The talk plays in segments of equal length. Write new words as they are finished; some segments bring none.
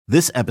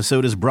This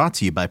episode is brought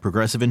to you by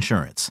Progressive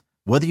Insurance.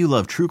 Whether you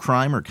love true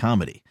crime or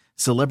comedy,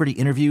 celebrity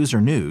interviews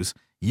or news,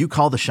 you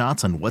call the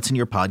shots on what's in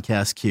your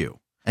podcast queue.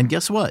 And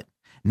guess what?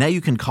 Now you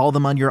can call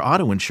them on your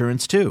auto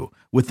insurance too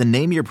with the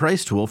Name Your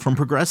Price tool from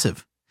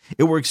Progressive.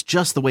 It works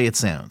just the way it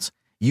sounds.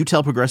 You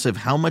tell Progressive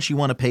how much you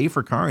want to pay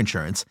for car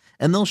insurance,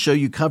 and they'll show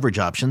you coverage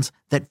options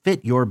that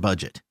fit your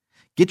budget.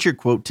 Get your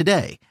quote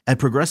today at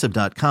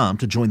Progressive.com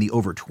to join the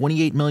over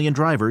 28 million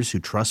drivers who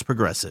trust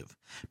Progressive.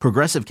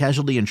 Progressive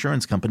Casualty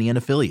Insurance Company and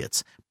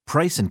Affiliates.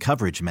 Price and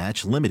coverage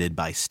match limited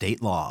by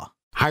state law.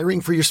 Hiring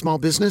for your small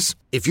business?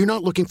 If you're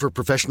not looking for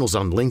professionals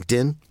on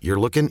LinkedIn, you're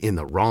looking in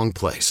the wrong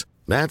place.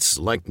 That's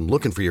like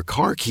looking for your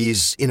car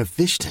keys in a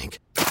fish tank.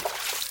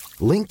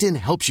 LinkedIn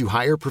helps you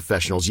hire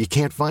professionals you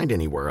can't find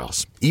anywhere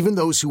else, even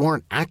those who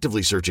aren't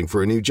actively searching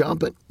for a new job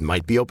but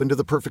might be open to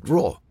the perfect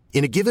role.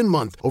 In a given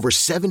month, over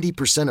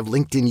 70% of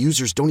LinkedIn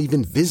users don't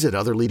even visit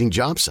other leading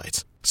job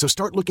sites. So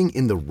start looking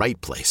in the right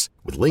place.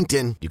 With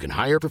LinkedIn, you can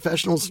hire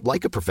professionals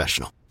like a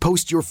professional.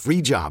 Post your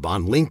free job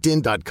on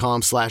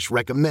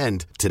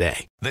linkedin.com/recommend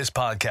today. This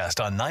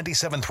podcast on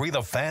 97.3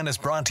 The Fan is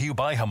brought to you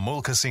by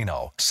Jamul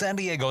Casino, San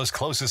Diego's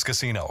closest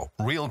casino.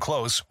 Real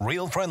close,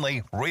 real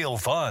friendly, real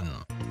fun.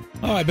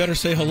 Oh, I better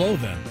say hello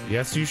then.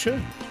 Yes, you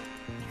should.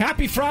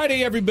 Happy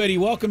Friday, everybody.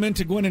 Welcome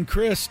into Gwynn and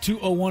Chris.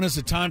 2:01 is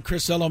the time.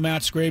 Chris Ello,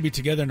 Matt Scraby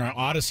together in our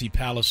Odyssey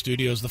Palace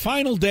studios. The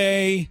final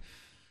day,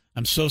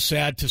 I'm so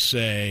sad to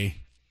say,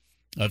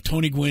 of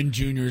Tony Gwynn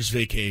Jr.'s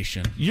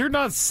vacation. You're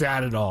not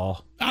sad at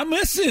all. I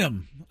miss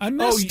him. I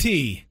miss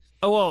T.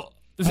 Oh, well,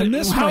 how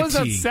is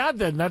that sad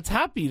then? That's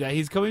happy that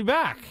he's coming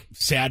back.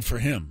 Sad for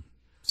him.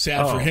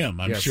 For him.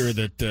 I'm sure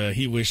that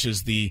he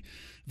wishes the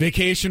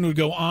vacation would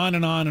go on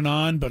and on and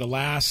on, but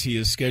alas, he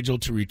is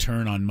scheduled to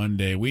return on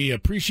Monday. We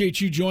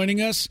appreciate you joining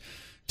us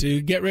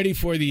to get ready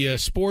for the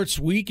sports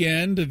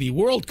weekend. The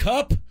World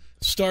Cup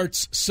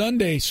starts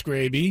Sunday,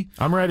 Scraby.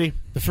 I'm ready.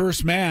 The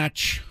first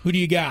match. Who do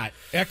you got?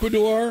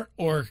 Ecuador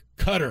or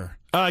Qatar?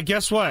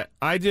 Guess what?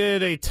 I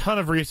did a ton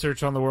of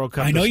research on the World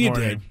Cup. I know this you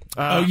morning.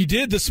 did. You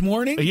did this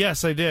morning?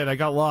 Yes, I did. I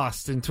got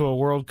lost into a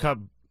World Cup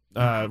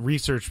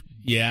research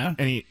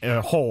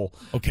hole.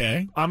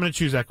 Okay. I'm going to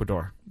choose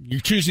Ecuador. You're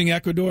choosing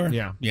Ecuador?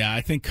 Yeah. Yeah, I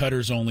think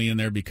Qatar's only in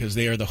there because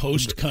they are the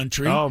host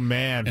country. Oh,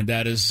 man. And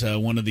that is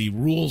one of the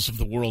rules of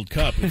the World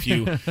Cup. If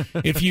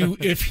you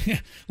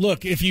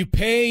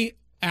pay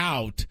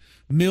out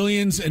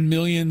millions and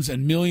millions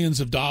and millions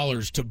of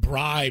dollars to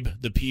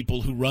bribe the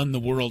people who run the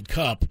World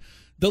Cup,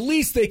 the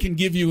least they can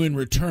give you in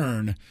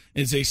return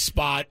is a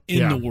spot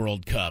in the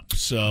World Cup.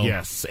 So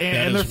yes,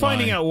 and they're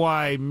finding out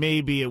why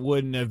maybe it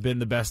wouldn't have been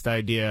the best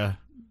idea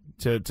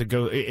to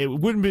go. It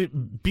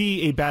wouldn't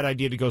be a bad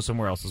idea to go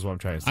somewhere else, is what I'm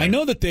trying to say. I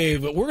know that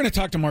we're going to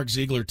talk to Mark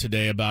Ziegler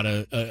today about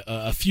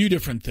a few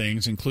different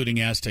things,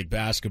 including Aztec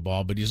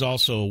basketball, but he's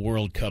also a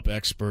World Cup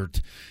expert,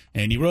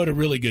 and he wrote a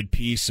really good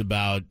piece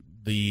about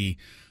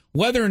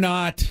whether or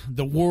not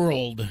the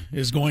world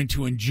is going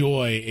to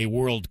enjoy a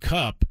World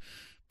Cup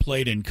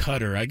played in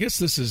Qatar. I guess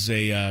this is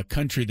a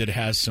country that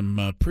has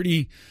some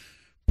pretty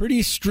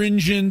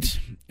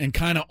stringent and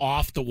kind of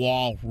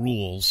off-the-wall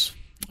rules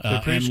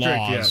and strict,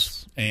 laws.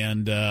 yes.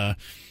 And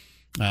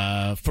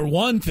for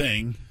one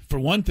thing,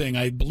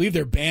 I believe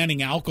they're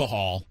banning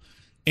alcohol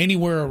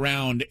anywhere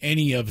around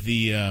any of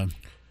the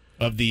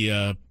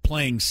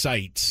playing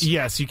sites.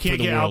 Yes, you can't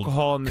get World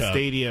alcohol in the Cup.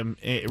 stadium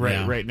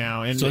right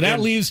now, and so that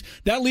leaves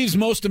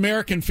most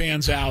American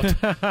fans out.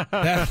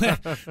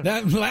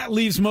 that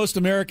leaves most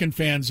American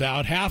fans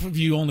out. Half of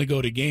you only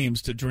go to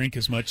games to drink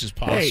as much as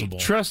possible.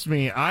 Hey, trust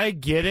me, I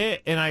get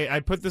it, and I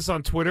put this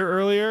on Twitter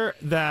earlier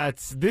that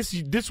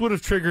this would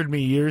have triggered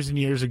me years and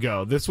years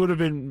ago. This would have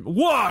been,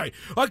 why?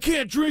 I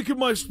can't drink at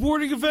my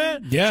sporting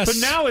event? Yes. But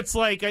now it's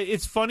like,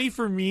 it's funny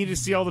for me to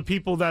see all the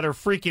people that are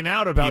freaking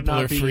out about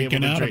not being able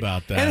to drink.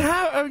 About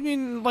that.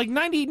 And like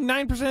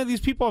 99% of these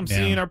people I'm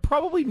seeing are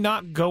probably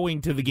not going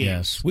to the games.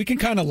 Yes, we can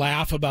kind of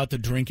laugh about the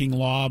drinking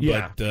law,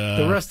 but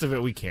the rest of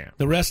it we can't.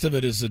 The rest of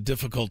it is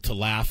difficult to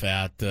laugh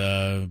at.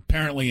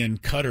 Apparently in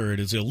Qatar, it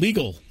is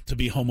illegal to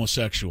be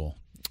homosexual.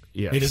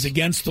 Yes. It is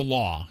against the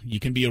law. You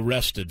can be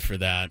arrested for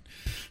that.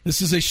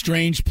 This is a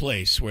strange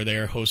place where they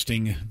are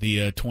hosting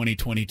the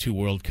 2022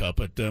 World Cup.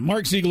 But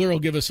Mark Ziegler will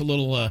give us a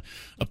little a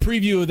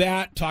preview of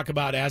that, talk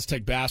about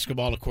Aztec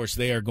basketball. Of course,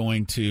 they are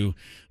going to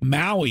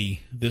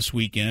Maui this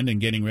weekend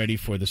and getting ready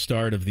for the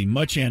start of the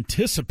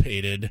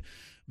much-anticipated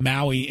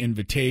Maui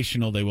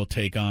Invitational. They will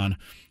take on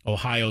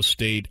Ohio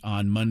State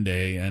on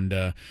Monday. And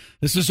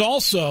this is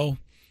also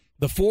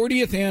the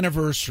 40th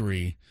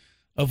anniversary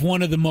of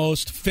one of the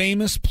most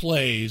famous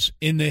plays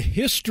in the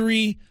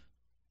history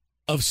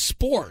of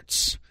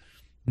sports,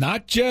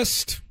 not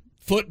just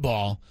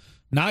football,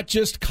 not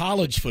just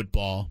college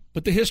football,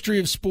 but the history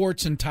of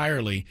sports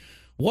entirely.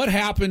 What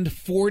happened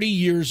 40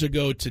 years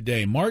ago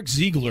today? Mark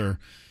Ziegler,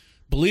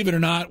 believe it or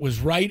not, was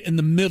right in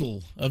the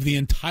middle of the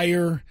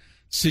entire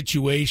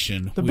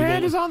situation. The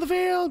band is on the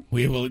field.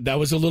 That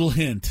was a little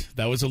hint.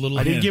 I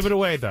didn't give it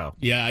away, though.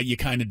 Yeah, you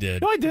kind of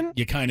did. No, I didn't.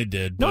 You kind of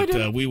did. No, But I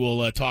didn't. We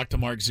will talk to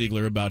Mark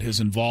Ziegler about his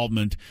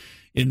involvement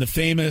in the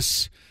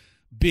famous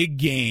big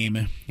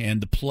game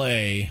and the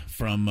play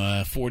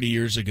from 40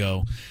 years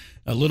ago.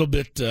 A little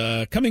bit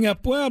coming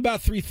up, well,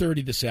 about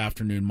 3:30 this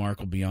afternoon. Mark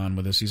will be on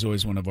with us. He's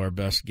always one of our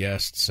best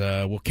guests.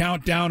 We'll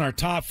count down our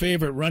top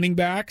favorite running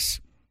backs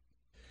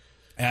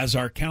as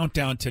our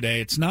countdown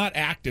today. It's not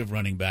active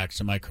running backs.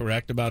 Am I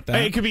correct about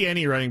that? It could be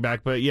any running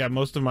back, but yeah,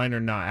 most of mine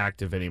are not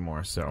active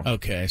anymore. So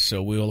okay,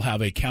 so we'll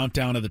have a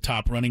countdown of the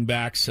top running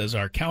backs as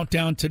our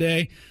countdown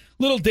today.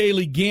 Little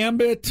daily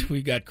gambit.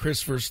 We got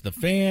Chris versus the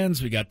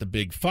fans. We got the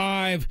Big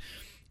Five,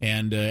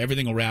 and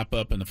everything will wrap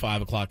up in the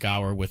 5 o'clock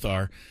hour with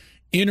our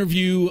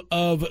interview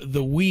of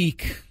the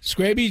week.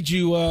 Scraby, did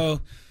you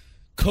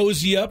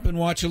cozy up and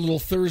watch a little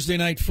Thursday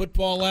night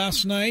football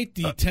last night?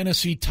 The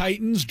Tennessee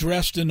Titans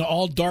dressed in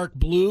all dark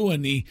blue,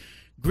 and the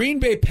Green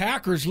Bay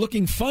Packers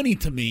looking funny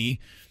to me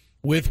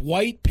with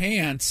white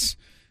pants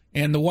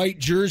and the white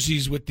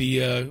jerseys with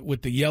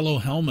the yellow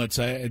helmets.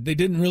 They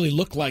didn't really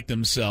look like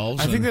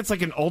themselves. I think that's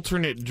like an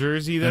alternate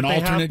jersey that they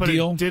have, but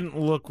deal. It didn't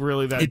look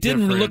really that. It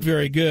didn't different. look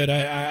very good.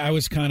 I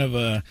was kind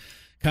of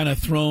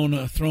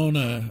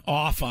thrown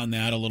off on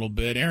that a little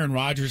bit. Aaron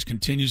Rodgers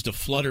continues to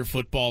flutter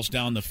footballs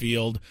down the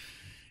field,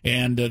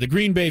 and the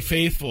Green Bay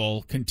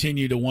faithful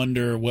continue to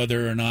wonder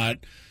whether or not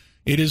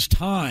it is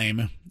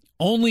time,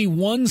 only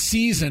one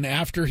season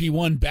after he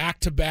won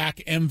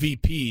back-to-back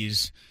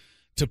MVPs,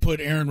 to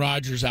put Aaron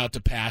Rodgers out to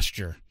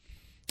pasture.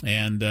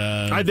 And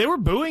they were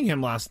booing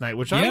him last night,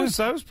 which I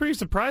was pretty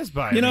surprised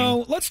by.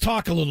 Let's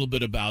talk a little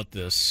bit about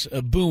this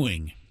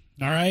booing.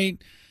 All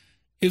right.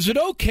 Is it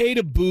okay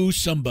to boo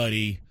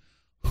somebody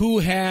who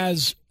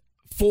has,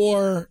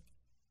 for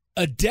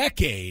a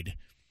decade,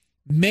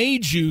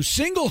 made you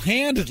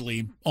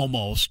single-handedly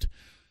almost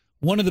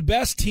one of the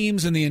best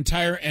teams in the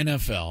entire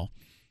NFL,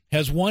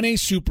 has won a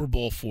Super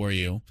Bowl for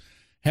you,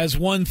 has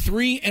won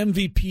 3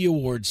 MVP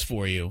awards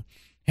for you,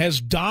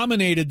 has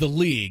dominated the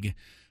league,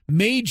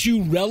 made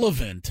you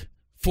relevant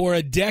for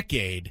a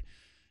decade,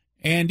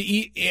 and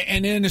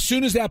then as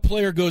soon as that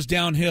player goes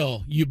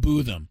downhill, you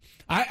boo them?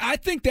 I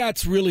think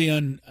that's really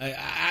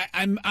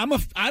I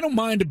don't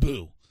mind a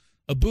boo.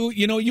 A boo,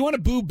 you want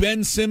to boo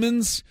Ben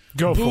Simmons?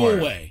 Go boo for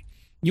away.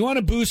 You want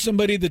to boo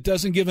somebody that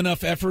doesn't give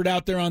enough effort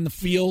out there on the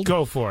field?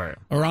 Go for it.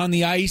 Or on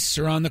the ice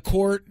or on the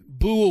court?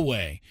 Boo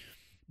away.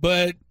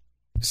 But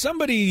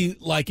somebody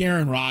like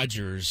Aaron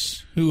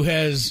Rodgers, who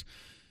has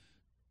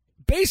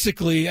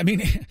basically,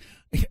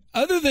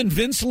 other than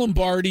Vince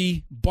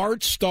Lombardi,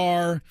 Bart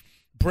Starr,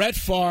 Brett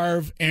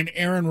Favre, and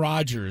Aaron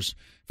Rodgers,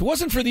 if it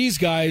wasn't for these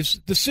guys,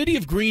 the city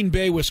of Green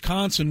Bay,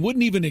 Wisconsin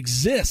wouldn't even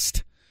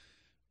exist.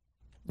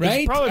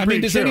 Right?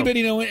 Does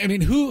anybody know?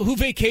 Who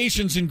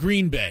vacations in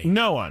Green Bay?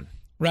 No one.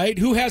 Right?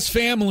 Who has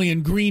family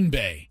in Green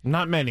Bay?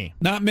 Not many.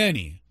 Not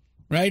many.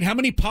 Right? How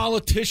many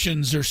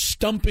politicians are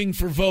stumping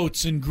for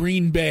votes in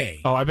Green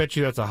Bay? Oh, I bet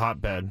you that's a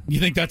hotbed. You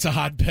think that's a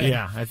hotbed?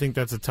 Yeah, I think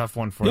that's a tough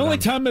one for them. The only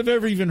time I've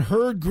ever even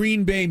heard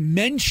Green Bay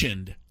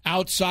mentioned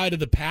outside of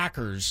the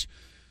Packers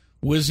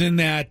was in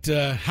that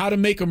How to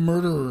Make a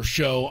Murderer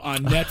show on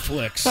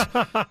Netflix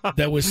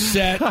that was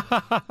set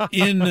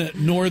in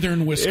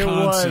northern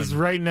Wisconsin. It was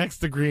right next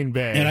to Green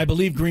Bay. And I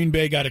believe Green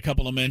Bay got a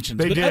couple of mentions.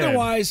 They did.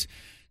 Otherwise,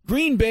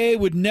 Green Bay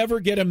would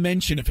never get a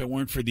mention if it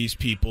weren't for these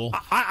people.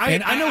 I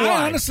know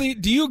why. Honestly,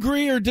 do you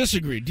agree or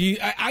disagree?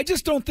 I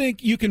just don't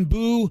think you can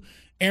boo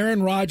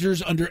Aaron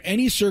Rodgers under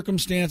any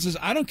circumstances.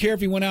 I don't care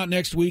if he went out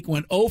next week,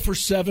 went 0 for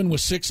 7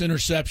 with 6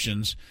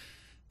 interceptions.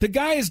 The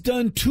guy has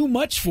done too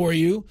much for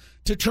you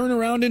to turn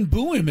around and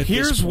boo him at this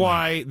point. Here's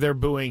why they're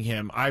booing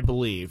him, I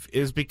believe,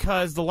 is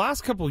because the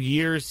last couple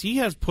years he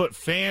has put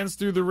fans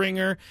through the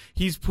ringer.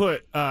 He's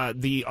put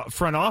the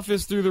front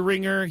office through the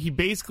ringer. He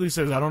basically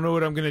says, I don't know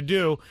what I'm going to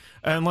do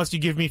unless you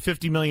give me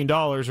 $50 million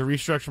or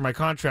restructure my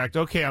contract.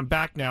 Okay, I'm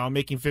back now. I'm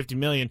making $50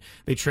 million.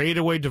 They traded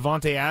away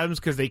Devontae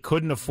Adams because they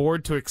couldn't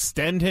afford to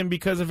extend him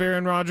because of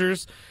Aaron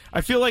Rodgers.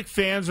 I feel like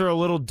fans are a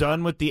little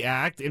done with the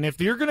act, and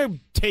if you're going to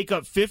take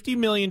up $50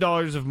 million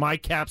of my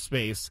cap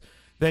space,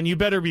 then you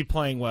better be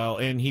playing well,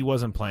 and he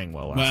wasn't playing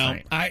well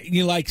last night.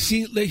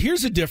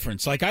 Here's a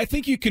difference. I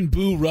think you can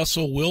boo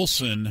Russell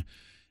Wilson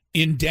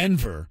in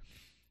Denver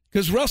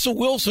because Russell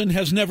Wilson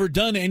has never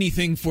done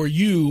anything for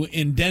you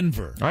in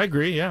Denver. I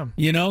agree, yeah.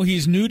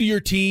 He's new to your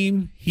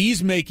team.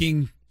 He's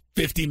making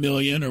 $50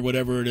 million or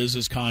whatever it is,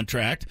 his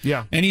contract.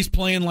 Yeah. And he's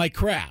playing like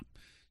crap.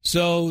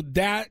 So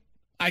that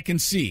I can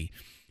see.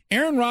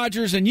 Aaron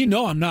Rodgers, and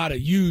I'm not a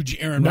huge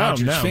Aaron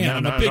Rodgers fan.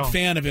 I'm a big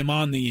fan of him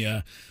on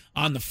the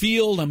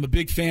field. I'm a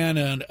big fan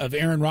of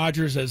Aaron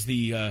Rodgers as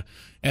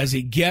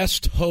a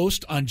guest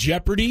host on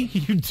Jeopardy.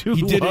 You do.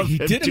 He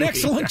did an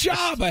excellent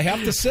job, I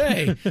have to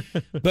say.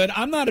 But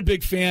I'm not a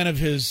big fan of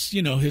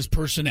his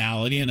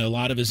personality and a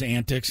lot of his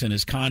antics and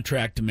his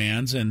contract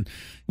demands and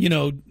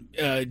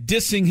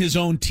dissing his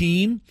own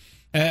team.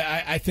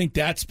 I think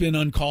that's been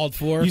uncalled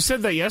for. You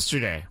said that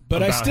yesterday.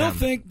 But I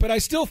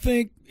still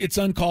think it's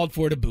uncalled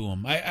for to boo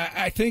him.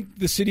 I think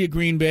the city of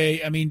Green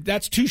Bay,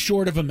 that's too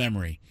short of a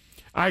memory.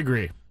 I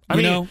agree.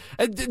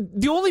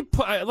 The only,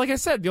 like I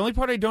said, the only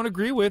part I don't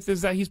agree with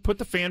is that he's put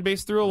the fan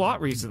base through a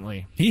lot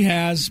recently. He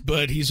has,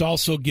 but he's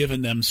also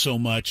given them so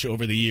much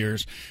over the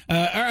years. All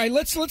right,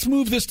 let's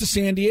move this to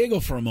San Diego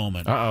for a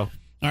moment. Uh-oh.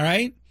 All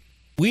right?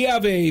 We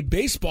have a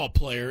baseball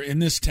player in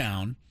this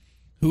town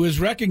who is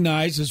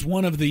recognized as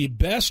one of the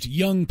best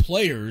young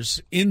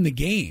players in the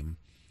game.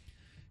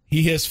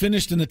 He has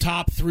finished in the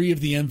top 3 of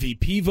the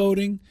MVP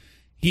voting.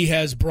 He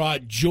has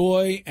brought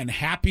joy and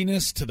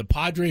happiness to the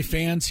Padre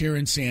fans here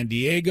in San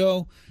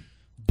Diego.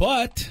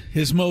 But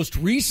his most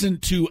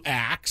recent 2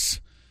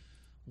 acts,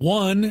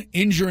 one,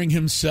 injuring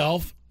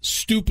himself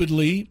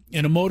stupidly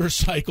in a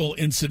motorcycle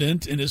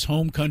incident in his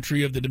home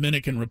country of the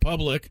Dominican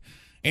Republic,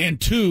 and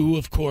 2,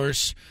 of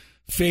course,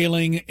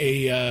 failing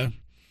a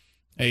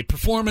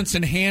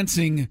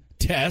performance-enhancing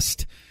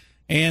test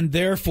and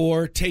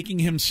therefore taking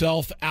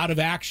himself out of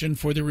action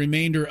for the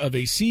remainder of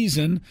a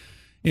season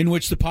in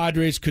which the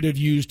Padres could have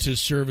used his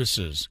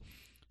services.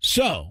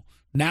 So,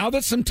 now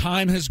that some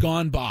time has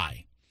gone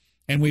by,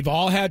 and we've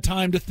all had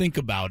time to think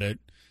about it,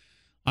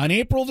 on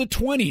April the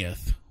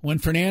 20th, when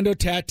Fernando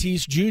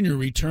Tatis Jr.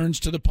 returns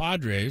to the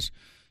Padres,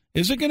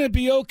 is it going to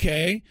be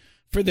okay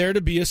for there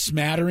to be a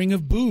smattering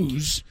of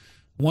boos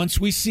once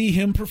we see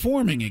him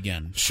performing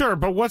again? Sure,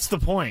 but what's the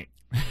point?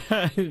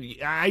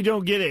 I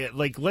don't get it.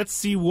 Like, let's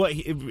see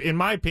in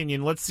my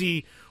opinion, let's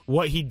see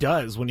what he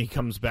does when he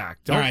comes back.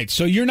 All right,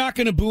 so you're not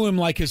going to boo him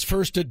like his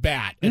first at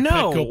bat at No,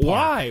 Petco Park.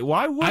 Why?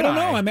 Why would I? I don't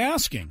know. I'm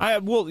asking.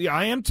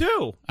 I am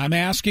too. I'm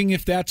asking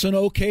if that's an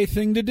okay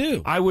thing to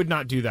do. I would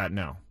not do that,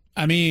 no.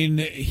 I mean,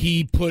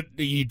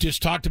 you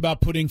just talked about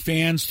putting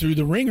fans through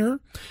the ringer.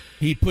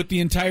 He put the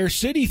entire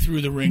city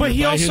through the ringer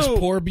by his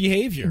poor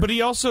behavior. But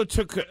he also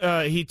took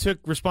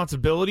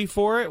responsibility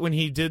for it when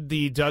he did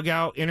the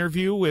dugout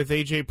interview with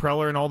A.J.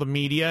 Preller and all the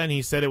media, and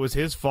he said it was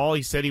his fault.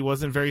 He said he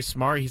wasn't very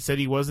smart. He said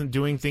he wasn't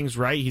doing things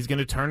right. He's going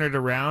to turn it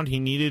around. He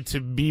needed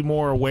to be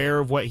more aware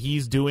of what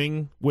he's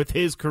doing with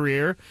his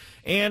career,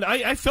 and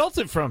I felt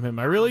it from him.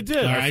 I really did.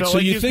 All right, I felt so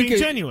like he was being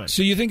genuine.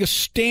 So you think a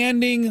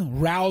standing,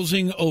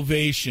 rousing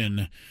ovation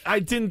I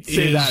didn't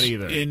say that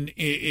either.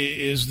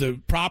 Is the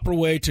proper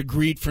way to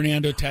greet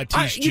Fernando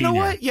Tatis Jr.? You know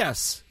what?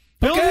 Yes.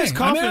 Build his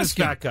confidence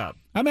back up.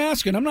 I'm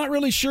asking. I'm not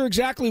really sure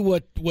exactly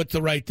what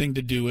the right thing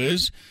to do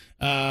is.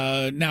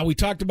 Now, we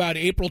talked about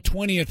April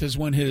 20th is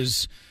when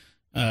his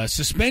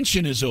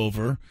suspension is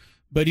over,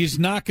 but he's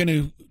not going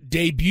to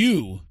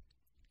debut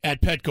at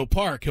Petco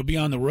Park. He'll be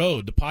on the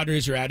road. The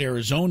Padres are at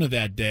Arizona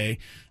that day.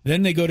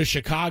 Then they go to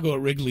Chicago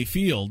at Wrigley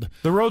Field.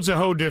 The road's a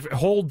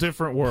whole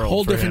different world.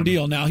 Whole different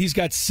deal. Now, he's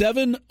got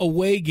 7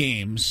 away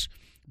games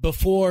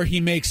before he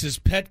makes his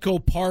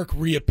Petco Park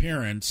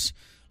reappearance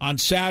on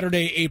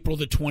Saturday, April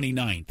the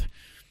 29th.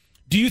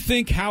 Do you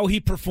think how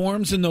he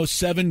performs in those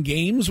 7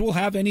 games will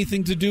have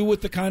anything to do with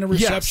the kind of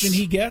reception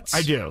he gets?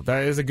 I do.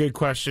 That is a good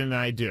question.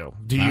 I do.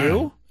 Do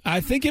you?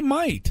 I think it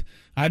might.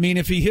 I mean,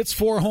 if he hits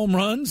 4 home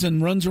runs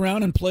and runs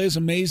around and plays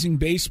amazing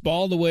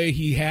baseball the way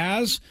he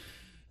has,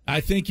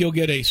 I think you'll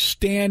get a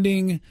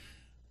standing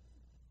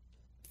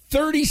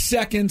 30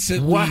 seconds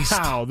at least.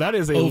 Wow, that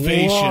is a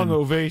ovation. long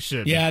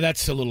ovation. Yeah,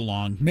 that's a little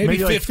long. Maybe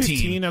 15. Like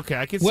 15? Okay,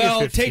 I can see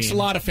 15. it takes a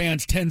lot of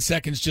fans 10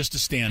 seconds just to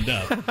stand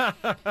up.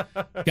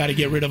 Got to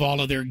get rid of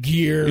all of their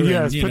gear.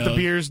 Yes, and, put the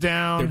beers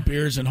down. Their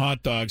beers and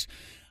hot dogs.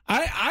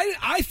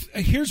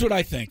 Here's what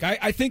I think.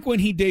 I think when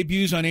he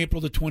debuts on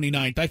April the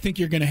 29th, I think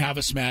you're going to have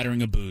a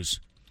smattering of boos.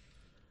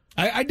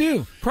 I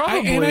do.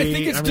 Probably. And I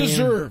think it's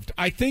deserved.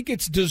 I think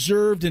it's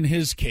deserved in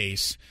his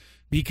case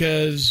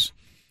because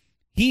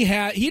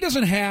he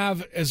doesn't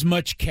have as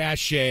much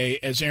cachet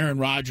as Aaron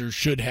Rodgers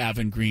should have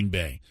in Green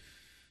Bay.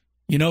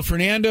 You know,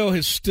 Fernando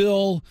has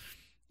still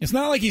 – it's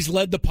not like he's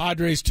led the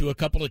Padres to a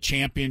couple of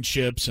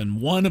championships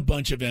and won a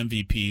bunch of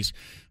MVPs.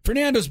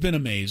 Fernando's been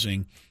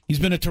amazing. He's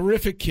been a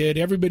terrific kid.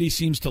 Everybody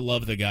seems to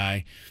love the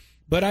guy.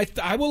 But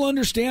I will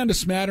understand a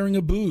smattering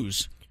of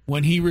boos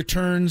when he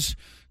returns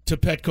to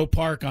Petco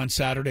Park on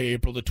Saturday,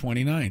 April the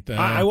 29th.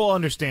 I will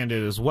understand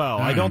it as well.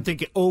 I don't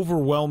think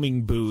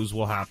overwhelming boos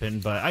will happen,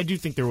 but I do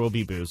think there will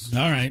be boos.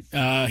 All right.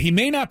 He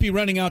may not be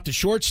running out to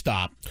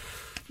shortstop.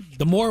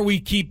 The more we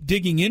keep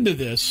digging into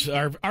this,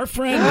 our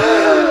friend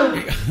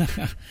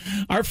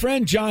our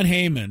friend John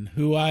Heyman,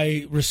 who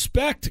I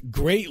respect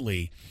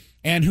greatly,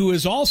 and who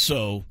is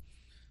also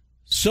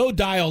so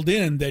dialed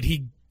in that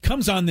he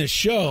comes on this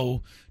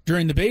show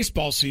during the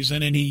baseball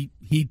season and he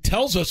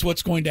tells us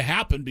what's going to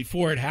happen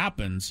before it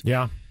happens.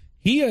 Yeah.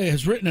 He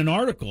has written an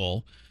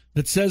article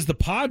that says the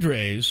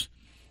Padres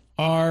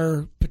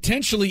are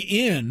potentially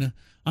in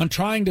on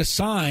trying to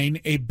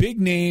sign a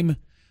big-name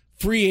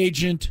free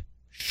agent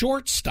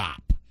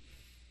shortstop.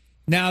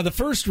 Now, the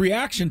first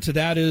reaction to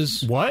that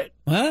is... What?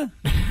 Huh?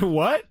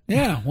 What?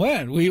 Yeah,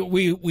 what?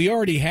 We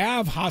already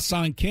have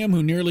Ha-Seong Kim,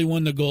 who nearly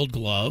won the Gold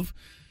Glove.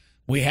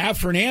 We have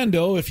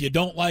Fernando, if you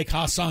don't like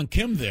Ha-Seong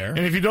Kim there.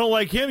 And if you don't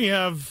like him, you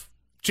have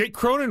Jake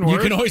Cronenworth. You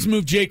can always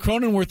move Jake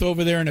Cronenworth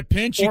over there in a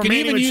pinch. You can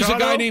even use a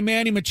guy named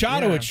Manny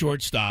Machado at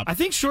shortstop. I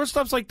think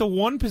shortstop's like the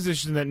one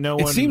position that no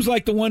one... It seems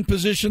like the one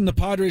position the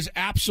Padres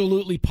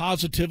absolutely,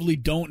 positively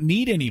don't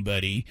need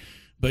anybody.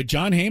 But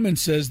John Heyman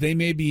says they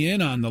may be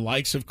in on the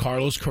likes of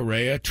Carlos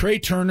Correa, Trey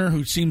Turner,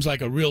 who seems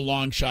like a real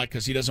long shot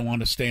because he doesn't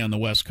want to stay on the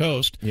West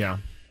Coast. Yeah.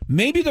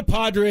 Maybe the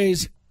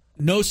Padres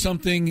know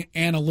something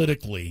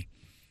analytically,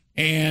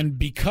 and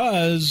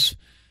because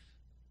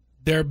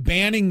they're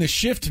banning the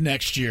shift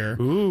next year,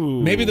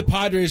 maybe the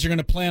Padres are going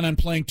to plan on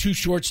playing two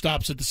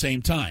shortstops at the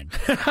same time.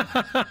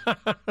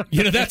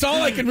 That's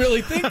all I can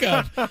really think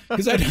of,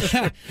 because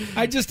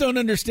I just don't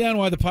understand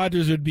why the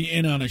Padres would be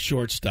in on a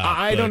shortstop.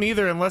 I don't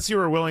either, unless you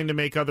were willing to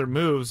make other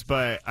moves,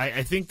 but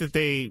I think that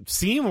they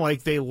seem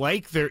like they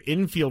like their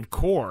infield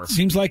core.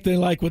 Seems like they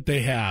like what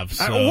they have.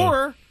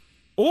 So.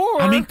 Or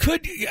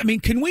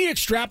can we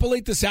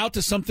extrapolate this out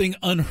to something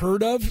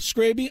unheard of,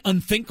 Scraby?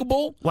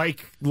 Unthinkable?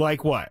 Like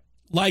what?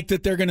 Like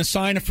that they're going to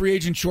sign a free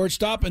agent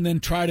shortstop and then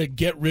try to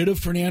get rid of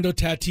Fernando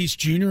Tatis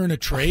Jr. in a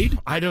trade?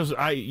 I guess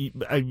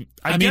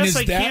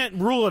I can't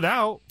rule it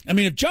out. I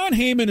mean, if John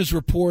Heyman is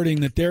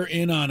reporting that they're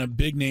in on a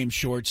big name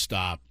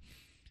shortstop,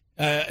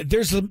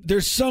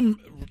 there's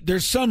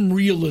some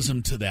realism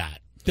to that.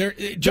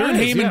 John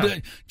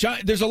Heyman. Yeah.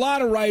 There's a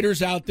lot of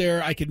writers out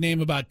there. I could name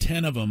about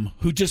 10 of them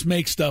who just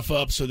make stuff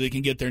up so they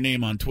can get their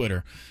name on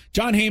Twitter.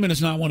 John Heyman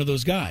is not one of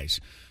those guys.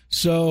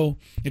 So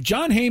if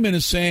John Heyman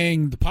is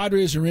saying the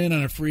Padres are in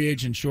on a free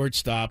agent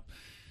shortstop,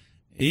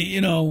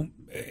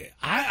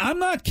 I'm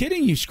not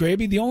kidding you,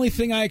 Scraby. The only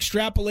thing I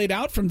extrapolate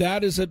out from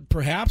that is that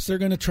perhaps they're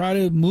going to try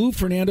to move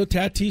Fernando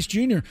Tatis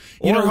Jr.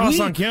 Or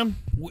Ha-Seong Kim.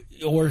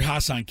 Or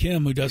Ha-Seong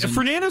Kim, who doesn't.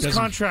 Fernando's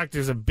contract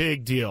is a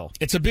big deal.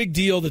 It's a big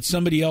deal that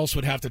somebody else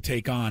would have to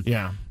take on.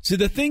 Yeah. So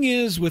the thing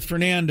is with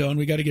Fernando, and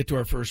we got to get to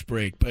our first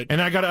break,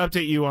 and I got to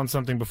update you on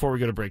something before we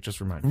go to break.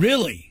 Just remind me.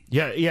 Really?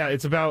 Yeah.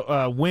 It's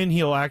about when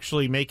he'll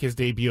actually make his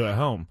debut at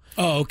home.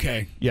 Oh,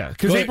 okay. Yeah,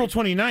 because April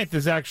 29th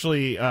is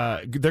actually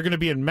they're going to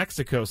be in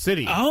Mexico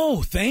City.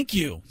 Oh, thank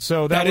you.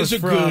 So that is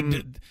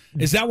good.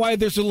 Is that why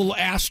there's a little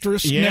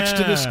asterisk next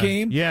to this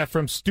game? Yeah,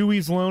 from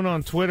Stewie's Loan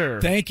on Twitter.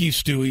 Thank you,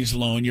 Stewie's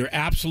Loan. You're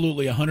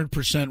absolutely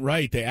 100%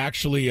 right. They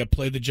actually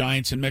play the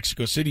Giants in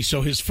Mexico City.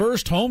 So his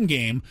first home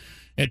game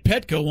at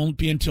Petco won't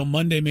be until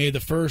Monday, May the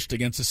 1st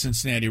against the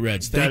Cincinnati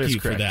Reds. Thank you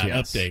for that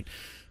update.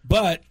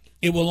 But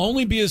it will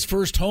only be his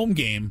first home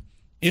game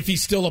if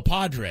he's still a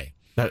Padre.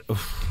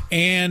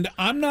 And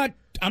I'm not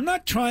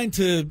trying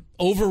to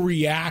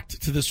overreact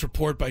to this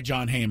report by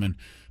John Heyman,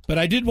 but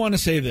I did want to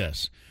say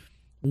this.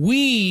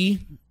 We,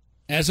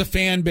 as a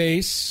fan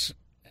base,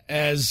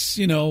 as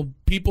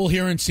people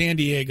here in San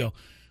Diego,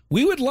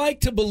 we would like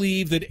to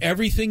believe that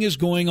everything is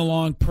going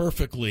along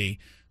perfectly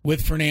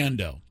with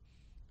Fernando.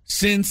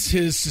 Since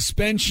his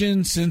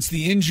suspension, since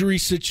the injury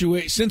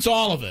situation, since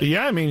all of it.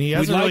 Yeah, I mean, he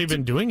hasn't really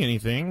been doing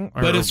anything.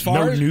 But as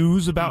far as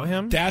news about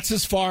him? That's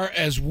as far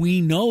as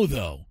we know,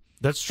 though.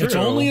 That's true. It's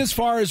only as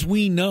far as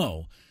we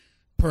know.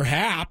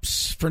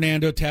 Perhaps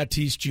Fernando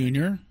Tatis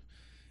Jr.,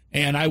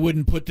 and I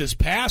wouldn't put this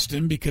past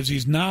him because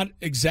he's not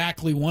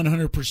exactly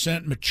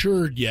 100%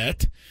 matured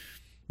yet.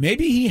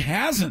 Maybe he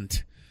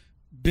hasn't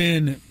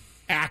been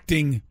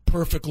acting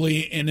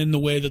perfectly and in the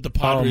way that the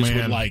Padres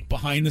would like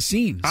behind the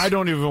scenes. I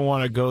don't even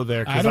want to go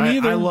there because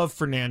I love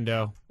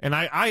Fernando, and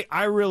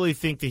I really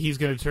think that he's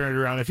going to turn it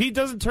around. If he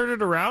doesn't turn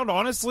it around,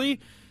 honestly,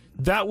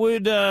 that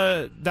would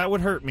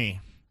hurt me.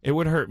 It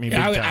would hurt me big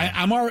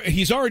time.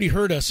 He's already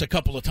hurt us a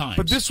couple of times.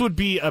 But this would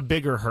be a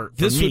bigger hurt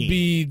for this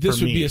me. This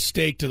would be a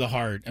stake to the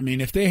heart. I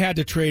mean, if they had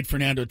to trade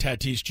Fernando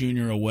Tatis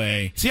Jr.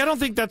 away... See, I don't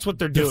think that's what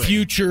they're doing. The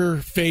future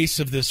face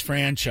of this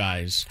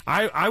franchise.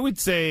 I would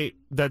say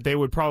that they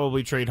would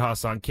probably trade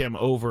Ha-Seong Kim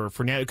over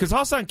Fernando. Because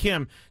Ha-Seong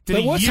Kim did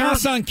But what's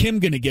Ha-Seong Kim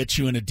going to get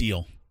you in a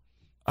deal?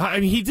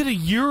 I mean, he did a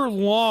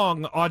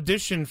year-long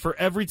audition for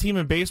every team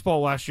in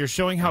baseball last year,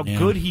 showing how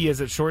good he is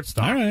at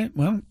shortstop. All right,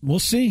 well, we'll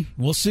see.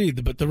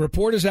 But the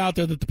report is out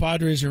there that the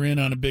Padres are in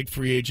on a big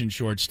free agent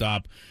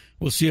shortstop.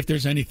 We'll see if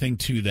there's anything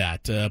to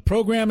that.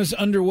 Program is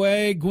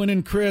underway. Gwynn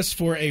and Chris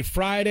for a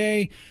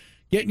Friday,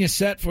 getting you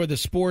set for the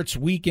sports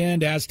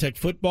weekend. Aztec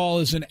football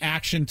is in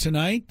action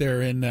tonight.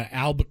 They're in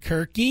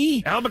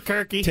Albuquerque.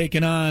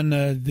 Taking on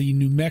the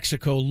New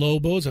Mexico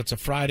Lobos. That's a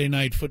Friday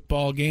night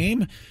football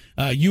game.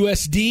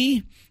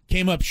 USD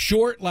came up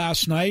short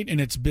last night in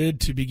its bid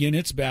to begin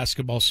its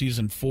basketball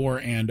season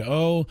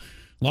 4-0.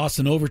 Lost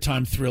an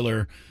overtime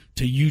thriller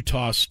to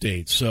Utah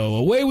State. So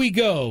away we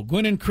go.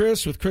 Gwynn and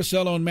Chris with Chris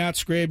Ello and Matt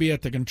Scraby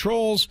at the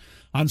controls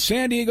on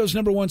San Diego's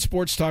 #1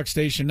 sports talk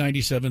station,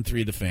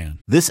 97.3 The Fan.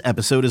 This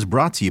episode is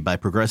brought to you by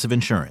Progressive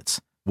Insurance.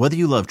 Whether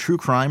you love true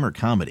crime or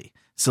comedy,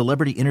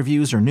 celebrity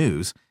interviews or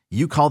news,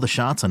 you call the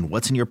shots on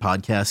what's in your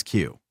podcast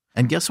queue.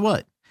 And guess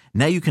what?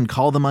 Now you can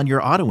call them on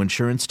your auto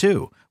insurance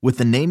too with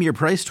the Name Your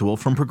Price tool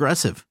from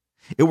Progressive.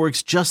 It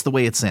works just the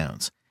way it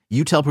sounds.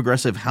 You tell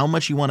Progressive how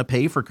much you want to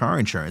pay for car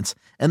insurance,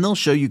 and they'll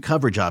show you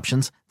coverage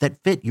options that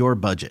fit your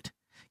budget.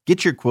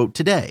 Get your quote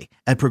today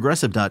at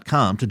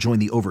Progressive.com to join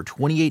the over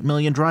 28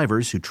 million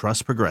drivers who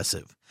trust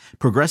Progressive.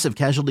 Progressive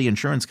Casualty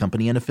Insurance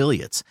Company and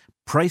Affiliates.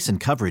 Price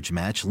and coverage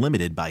match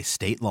limited by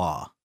state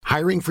law.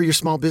 Hiring for your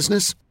small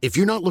business? If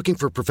you're not looking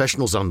for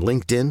professionals on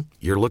LinkedIn,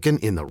 you're looking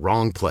in the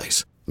wrong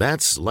place.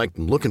 That's like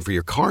looking for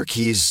your car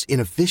keys in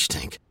a fish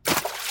tank.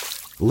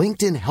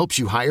 LinkedIn helps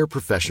you hire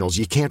professionals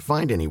you can't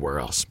find anywhere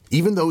else,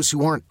 even those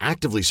who aren't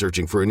actively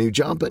searching for a new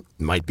job but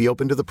might be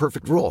open to the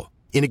perfect role.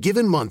 In a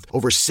given month,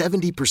 over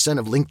 70%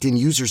 of LinkedIn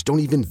users don't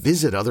even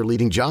visit other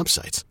leading job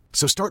sites.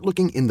 So start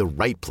looking in the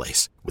right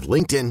place. With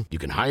LinkedIn, you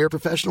can hire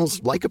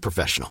professionals like a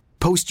professional.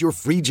 Post your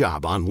free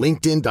job on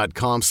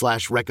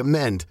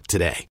linkedin.com/recommend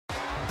today.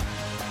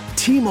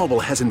 T-Mobile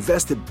has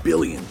invested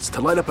billions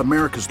to light up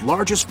America's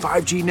largest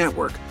 5G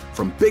network,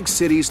 from big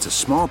cities to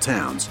small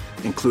towns,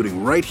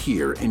 including right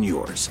here in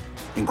yours.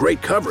 And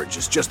great coverage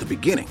is just the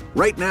beginning.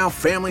 Right now,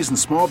 families and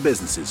small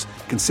businesses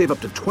can save up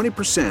to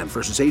 20%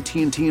 versus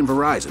AT&T and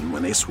Verizon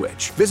when they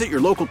switch. Visit your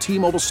local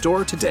T-Mobile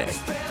store today.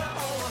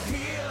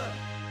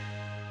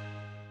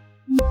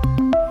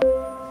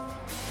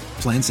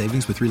 Plan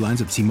savings with 3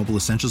 lines of T-Mobile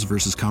Essentials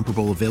versus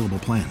comparable available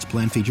plans.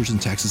 Plan features and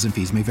taxes and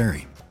fees may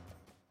vary.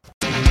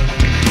 All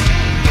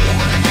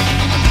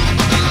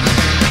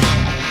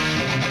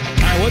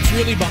right, what's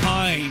really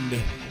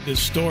behind this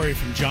story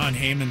from John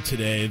Heyman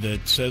today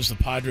that says the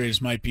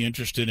Padres might be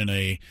interested in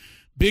a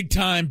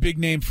big-time,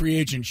 big-name free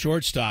agent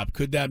shortstop?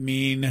 Could that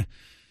mean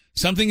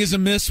something is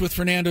amiss with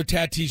Fernando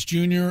Tatis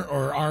Jr.,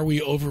 or are we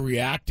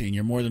overreacting?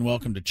 You're more than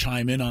welcome to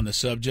chime in on the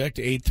subject,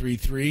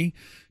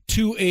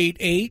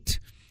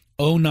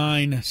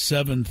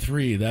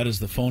 833-288-0973. That is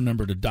the phone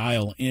number to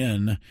dial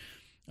in.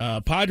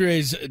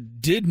 Padres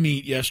did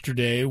meet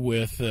yesterday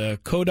with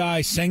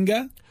Kodai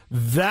Senga.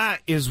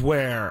 That is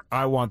where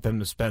I want them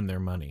to spend their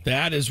money.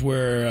 That is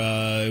where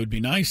it would be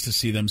nice to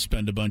see them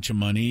spend a bunch of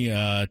money.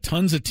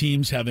 Tons of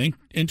teams have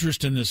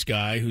interest in this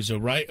guy who's a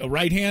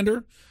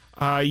right-hander.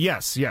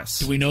 Yes.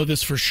 Do we know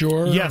this for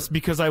sure? Yes,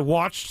 because I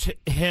watched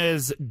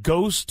his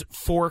ghost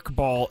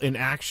forkball in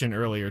action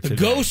earlier today.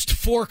 The ghost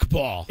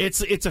forkball. It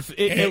looks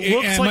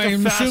like a fastball.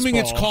 I'm assuming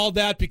it's called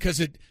that because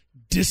it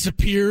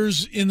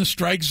disappears in the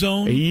strike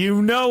zone.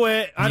 You know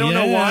it. I don't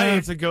know why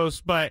it's a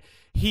ghost, but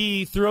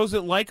he throws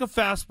it like a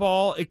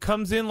fastball. It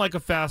comes in like a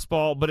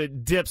fastball, but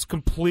it dips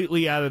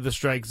completely out of the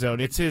strike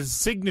zone. It's his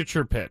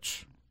signature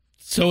pitch.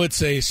 So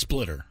it's a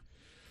splitter.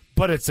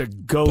 But it's a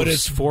ghost But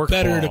it's forkball.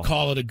 better to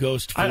call it a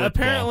ghost forkball.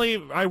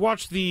 Apparently, I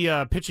watched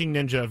the Pitching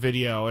Ninja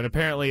video, and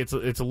apparently it's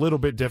a little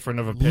bit different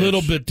of a pitch.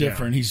 Little bit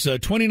different. Yeah. He's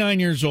 29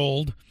 years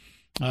old.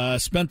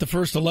 Spent the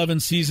first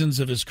 11 seasons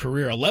of his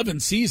career. 11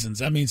 seasons.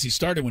 That means he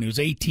started when he was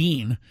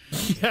 18.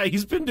 Yeah,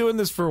 he's been doing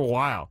this for a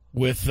while.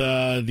 With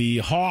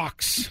the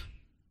Hawks.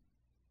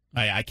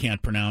 I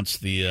can't pronounce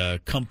the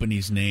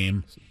company's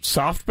name.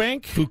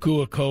 SoftBank?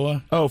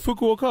 Fukuoka. Oh,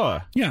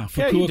 Fukuoka. Yeah, Fukuoka.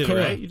 Yeah, you did it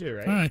right. You did it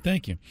right. All right,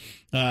 thank you.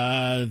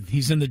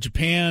 He's in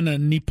the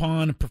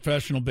Nippon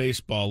Professional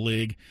Baseball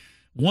League.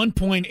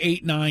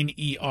 1.89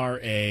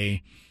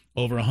 ERA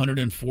over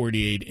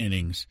 148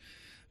 innings.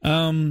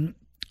 I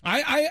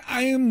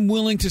am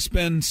willing to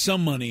spend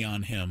some money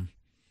on him.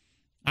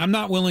 I'm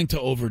not willing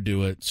to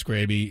overdo it,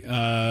 Scraby.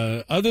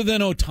 Other than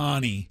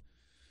Ohtani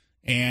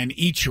and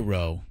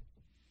Ichiro,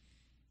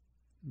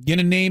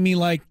 gonna name me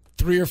like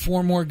 3 or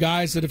 4 more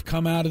guys that have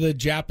come out of the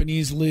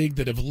Japanese league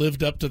that have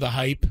lived up to the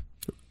hype?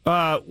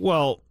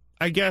 Well,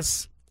 I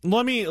guess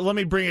let me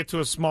bring it to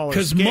a smaller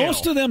scale. Because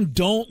most of them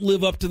don't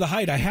live up to the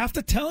hype. I have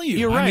to tell you.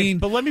 You're right, I mean,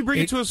 but let me bring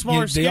it to a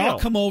smaller scale. They all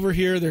come over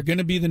here. They're going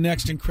to be the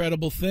next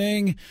incredible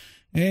thing.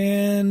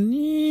 And,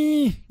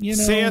 you know.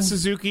 Seiya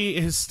Suzuki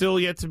is still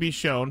yet to be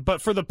shown.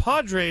 But for the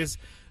Padres,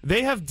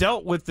 they have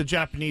dealt with the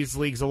Japanese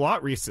leagues a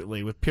lot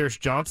recently, with Pierce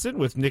Johnson,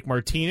 with Nick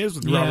Martinez,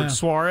 with Robert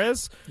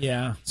Suarez.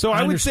 Yeah. So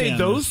I would say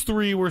those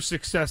 3 were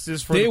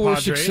successes for the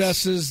Padres. They were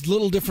successes.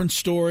 Little different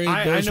story. Those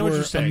I know were what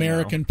you're saying,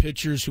 American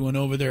pitchers who went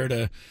over there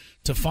to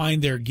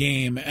find their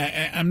game.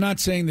 I'm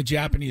not saying the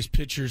Japanese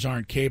pitchers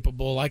aren't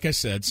capable. Like I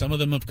said, some of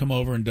them have come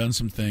over and done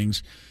some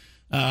things.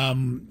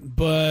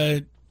 But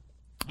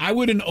I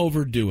wouldn't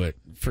overdo it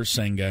for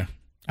Senga.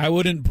 I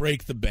wouldn't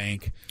break the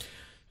bank.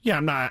 Yeah,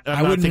 I'm not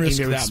wouldn't thinking risk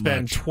they would that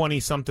spend much.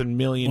 $20-something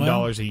million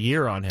a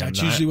year on him.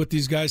 That's usually what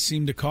these guys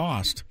seem to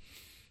cost.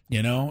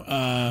 You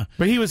know,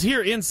 but he was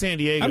here in San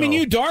Diego. I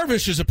mean,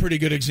 Darvish is a pretty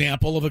good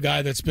example of a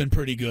guy that's been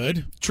pretty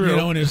good. True. You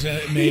know, in his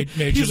major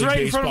He's league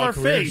right in front of baseball our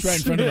career. face. He's right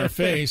in front of our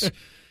face.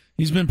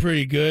 He's been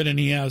pretty good, and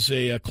he has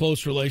a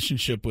close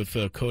relationship with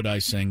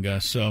Kodai Senga.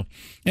 So,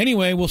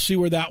 anyway, we'll see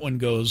where that one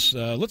goes.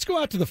 Let's go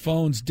out to the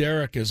phones.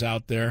 Derek is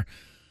out there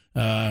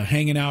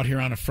hanging out here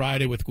on a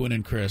Friday with Gwen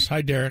and Chris.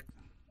 Hi, Derek.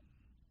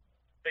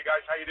 Hey,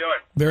 guys. How you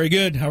doing? Very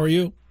good. How are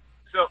you?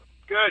 So,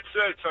 good.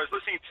 So I was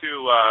listening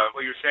to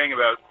what you were saying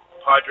about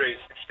Padres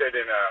interested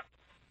in a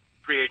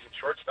free agent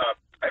shortstop.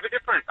 I have a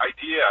different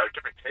idea, a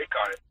different take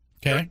on it.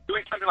 Okay.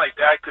 Doing something like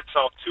that could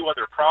solve 2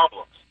 other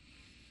problems.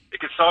 It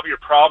could solve your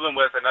problem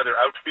with another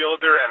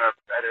outfielder and an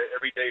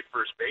everyday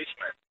first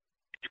baseman.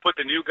 You put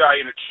the new guy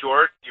in at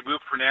short, you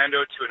move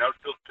Fernando to an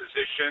outfield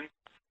position,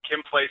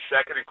 Kim plays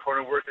second, and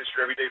Cronenworth is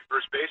your everyday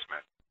first baseman.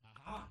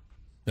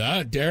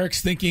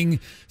 Derek's thinking,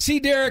 see,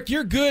 Derek,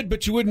 you're good,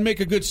 but you wouldn't make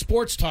a good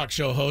sports talk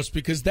show host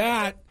because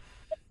that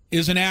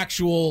is an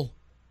actual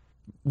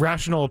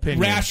Rational opinion.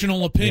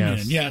 Rational opinion.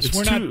 Yes. It's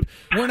We're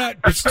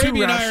not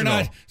Scraby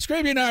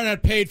and I are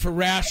not paid for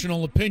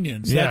rational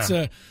opinions.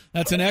 Yeah.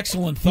 That's an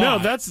excellent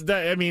thought. No,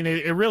 I mean,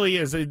 it really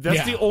is.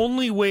 That's the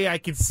only way I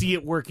could see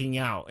it working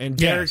out. And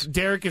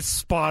Derek is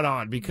spot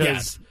on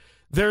because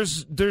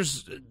there's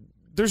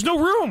no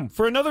room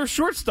for another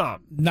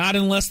shortstop. Not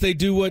unless they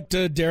do what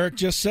Derek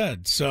just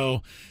said.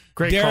 So,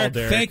 great call,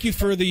 Derek. Thank you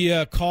for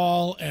the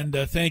call, and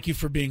thank you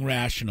for being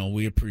rational.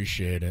 We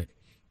appreciate it.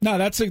 No,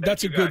 that's a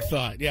good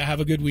thought. Yeah, have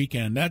a good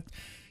weekend. That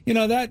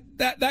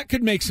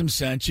could make some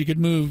sense. You could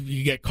move.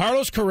 You get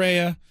Carlos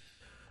Correa.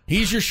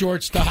 He's your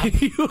shortstop.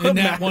 Isn't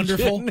that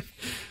wonderful?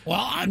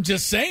 Well, I'm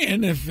just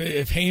saying, if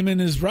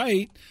Heyman is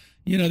right,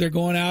 they're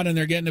going out and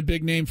they're getting a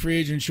big name free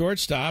agent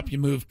shortstop. You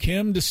move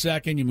Kim to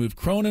second. You move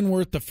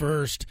Cronenworth to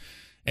first,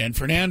 and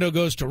Fernando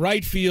goes to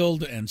right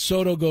field, and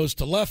Soto goes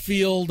to left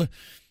field.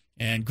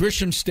 And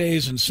Grisham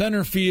stays in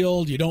center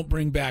field. You don't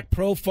bring back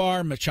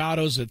Profar.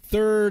 Machado's at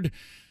third.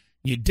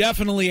 You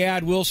definitely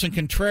add Wilson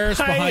Contreras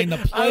behind the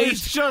plate. I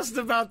was just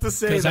about to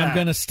say that. Because I'm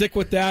going to stick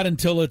with that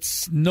until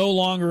it's no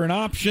longer an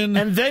option.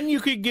 And then you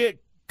could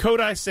get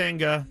Kodai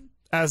Senga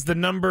as the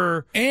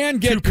number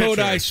and get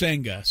Kodai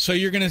Senga. So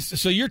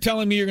you're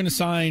telling me you're going to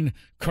sign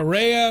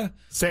Correa,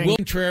 Wilson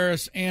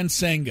Contreras, and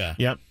Senga.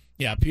 Yep.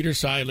 Yeah, Peter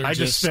Seidler. I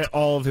just spent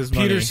all of his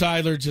money. Peter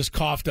Seidler just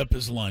coughed up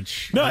his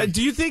lunch. No,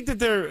 do you think that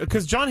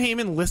because John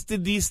Heyman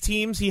listed these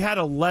teams, he had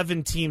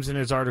 11 teams in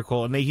his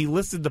article, and he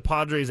listed the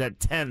Padres at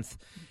 10th.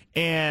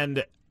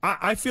 And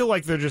I feel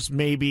like they're just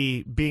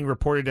maybe being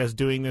reported as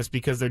doing this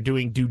because they're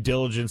doing due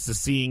diligence to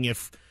seeing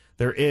if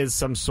there is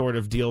some sort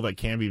of deal that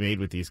can be made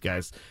with these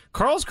guys.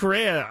 Carlos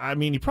Correa, I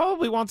mean, he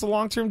probably wants a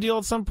long-term deal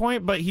at some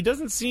point, but he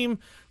doesn't seem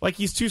like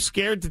he's too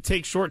scared to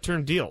take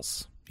short-term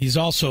deals. He's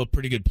also a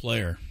pretty good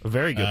player. A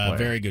very good player.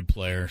 Very good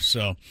player.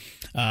 So,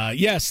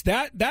 yes,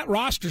 that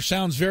roster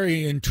sounds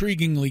very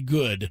intriguingly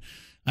good.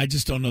 I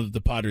just don't know that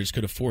the Padres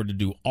could afford to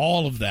do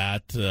all of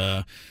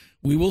that.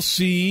 We will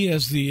see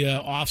as the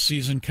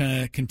offseason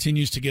kind of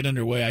continues to get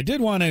underway. I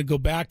did want to go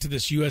back to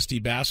this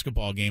USD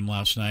basketball game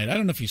last night. I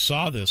don't know if you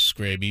saw this,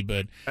 Scraby,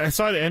 but I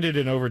saw it ended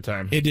in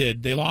overtime. It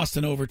did. They lost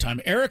in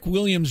overtime. Eric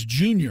Williams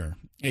Jr.,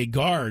 a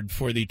guard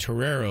for the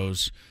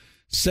Toreros,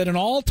 set an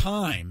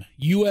all-time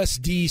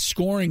USD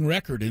scoring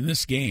record in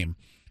this game,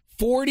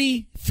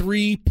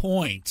 43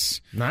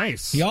 points.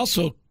 Nice. He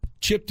also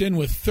chipped in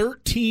with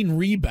 13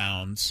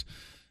 rebounds.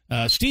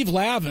 Steve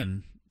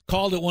Lavin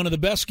called it one of the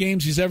best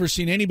games he's ever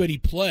seen anybody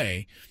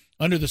play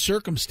under the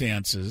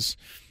circumstances.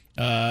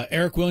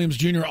 Eric Williams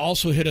Jr.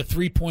 also hit a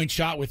three-point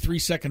shot with 3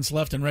 seconds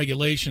left in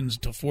regulations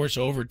to force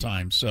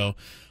overtime. So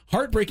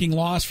heartbreaking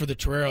loss for the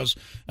Toreros.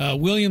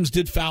 Williams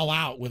did foul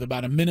out with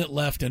about a minute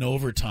left in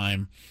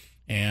overtime.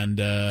 And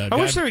I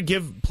wish they would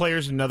give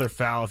players another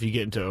foul if you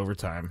get into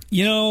overtime.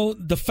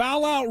 The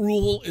foul-out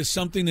rule is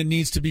something that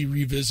needs to be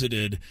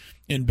revisited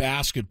in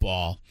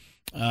basketball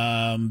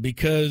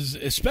because,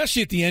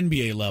 especially at the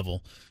NBA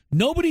level,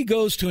 nobody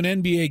goes to an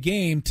NBA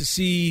game to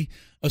see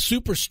a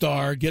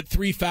superstar get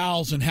 3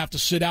 fouls and have to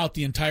sit out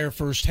the entire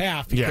first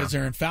half because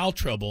they're in foul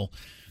trouble.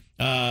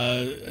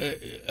 A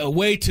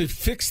way to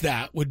fix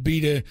that would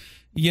be to,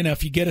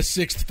 if you get a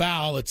 6th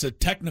foul, it's a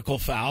technical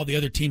foul. The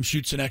other team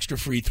shoots an extra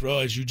free throw,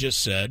 as you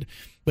just said,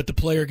 but the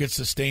player gets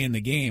to stay in the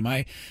game.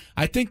 I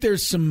think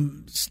there's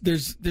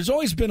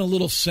always been a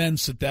little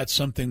sense that that's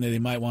something that they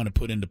might want to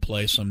put into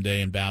play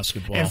someday in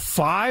basketball. And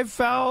 5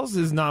 fouls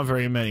is not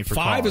very many for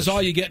 5 college. is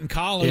all you get in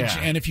college,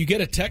 and if you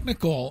get a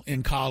technical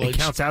in college, it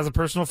counts as a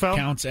personal foul.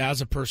 Counts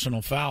as a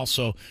personal foul.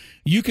 So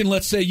you can,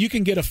 let's say, you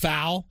can get a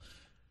foul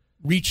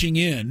reaching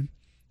in,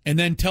 and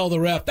then tell the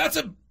ref that's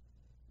a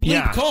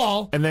bleep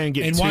call, and then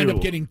wind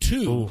up getting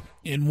 2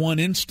 in one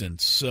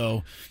instance.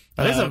 So.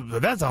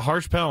 That's a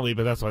harsh penalty,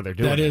 but that's why they're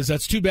doing it.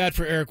 That's too bad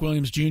for Eric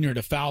Williams Jr.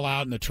 to foul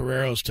out and the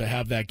Toreros to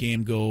have that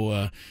game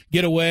go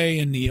get away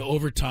in the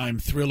overtime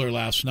thriller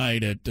last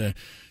night at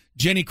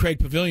Jenny Craig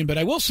Pavilion. But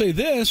I will say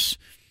this,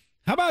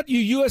 how about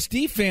you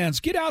USD fans?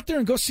 Get out there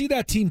and go see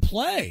that team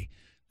play.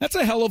 That's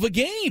a hell of a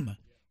game.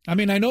 I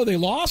mean, I know they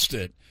lost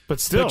it. But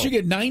still. But you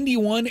get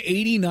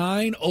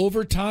 91-89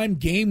 overtime,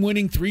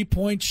 game-winning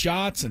three-point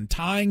shots and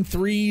tying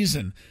threes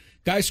and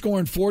guys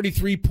scoring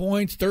 43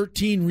 points,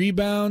 13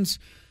 rebounds.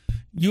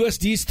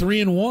 USD's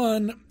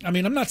 3-1. I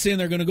mean, I'm not saying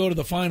they're going to go to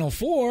the Final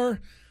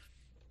Four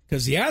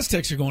because the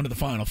Aztecs are going to the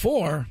Final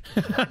Four.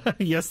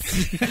 Yes,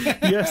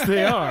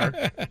 they are.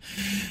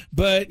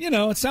 But,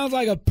 it sounds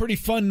like a pretty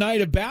fun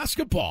night of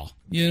basketball.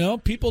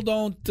 People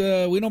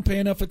we don't pay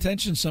enough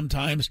attention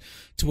sometimes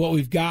to what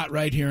we've got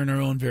right here in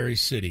our own very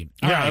city.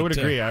 All right, I would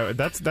agree.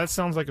 That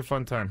sounds like a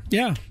fun time.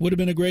 Yeah, would have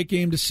been a great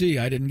game to see.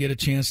 I didn't get a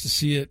chance to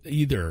see it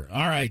either.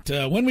 All right,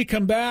 when we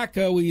come back,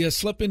 we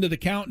slip into the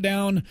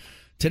countdown.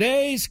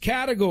 Today's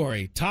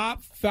category,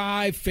 top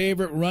 5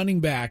 favorite running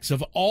backs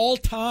of all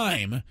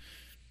time.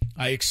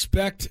 I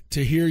expect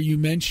to hear you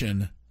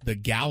mention the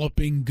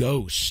Galloping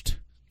Ghost.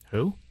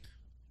 Who?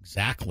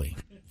 Exactly.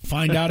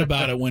 Find out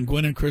about it when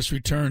Gwen and Chris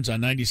returns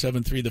on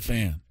 97.3 The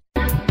Fan.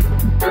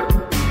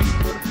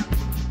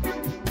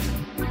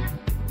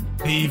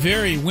 The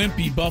very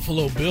wimpy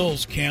Buffalo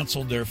Bills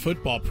canceled their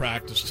football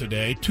practice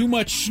today. Too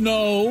much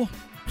snow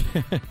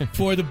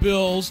for the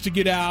Bills to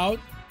get out.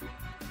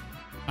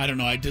 I don't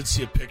know. I did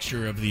see a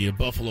picture of the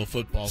Buffalo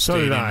football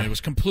stadium. Did I. It was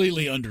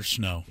completely under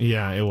snow.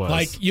 Yeah, it was.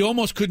 Like, you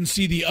almost couldn't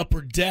see the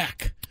upper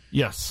deck.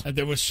 Yes.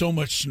 There was so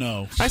much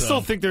snow. I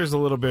still think there's a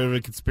little bit of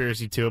a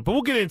conspiracy to it, but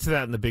we'll get into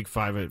that in the Big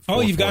Five at 4:40. Oh,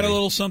 you've got a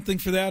little something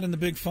for that in the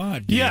Big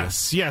Five.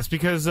 Yes,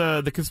 because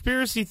the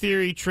conspiracy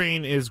theory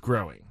train is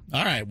growing.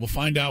 All right, we'll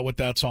find out what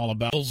that's all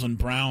about. Bills and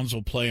Browns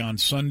will play on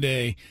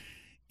Sunday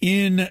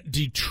in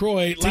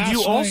Detroit. Did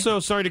you also,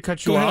 sorry to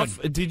cut you off,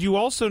 ahead. did you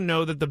also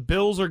know that the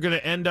Bills are going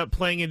to end up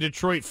playing in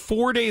Detroit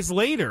 4 days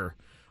later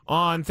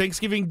on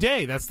Thanksgiving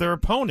Day? That's their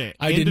opponent.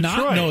 I did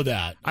not know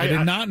that. I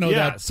did not know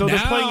that. So they're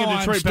playing in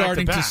Detroit I'm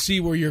starting back-to-back. to see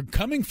where you're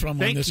coming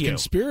from on this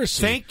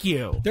conspiracy. Thank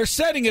you. They're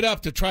setting it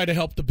up to try to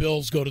help the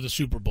Bills go to the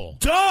Super Bowl.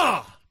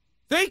 Duh!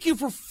 Thank you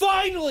for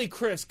finally,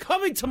 Chris,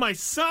 coming to my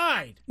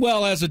side.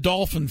 Well, as a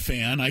Dolphin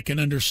fan, I can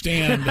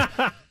understand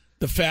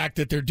the fact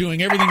that they're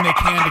doing everything they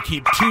can to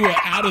keep Tua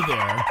out of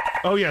there.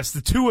 Oh, yes, the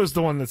Tua's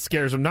the one that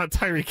scares him, not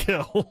Tyreek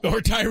Hill. Or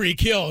Tyreek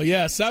Hill,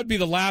 yes. That would be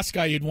the last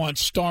guy you'd want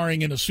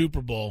starring in a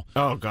Super Bowl.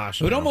 Oh,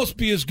 gosh. It would almost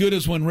be as good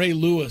as when Ray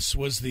Lewis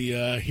was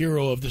the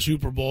hero of the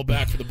Super Bowl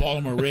back for the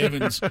Baltimore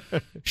Ravens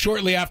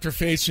shortly after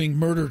facing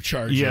murder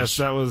charges. Yes,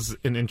 that was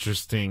an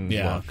interesting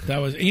look. That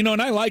was,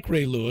 and I like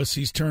Ray Lewis.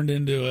 He's turned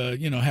into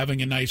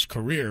having a nice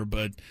career,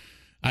 but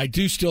I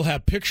do still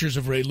have pictures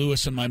of Ray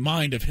Lewis in my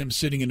mind of him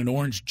sitting in an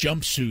orange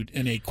jumpsuit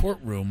in a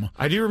courtroom.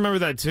 I do remember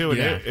that too, and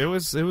Yeah. it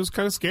was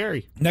kind of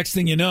scary. Next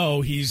thing you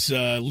know, he's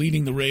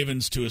leading the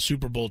Ravens to a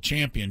Super Bowl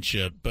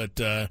championship. But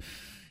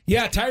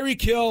Tyreek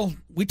Hill,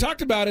 we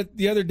talked about it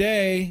the other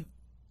day.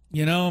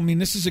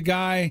 This is a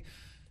guy,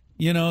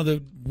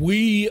 that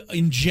we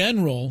in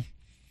general,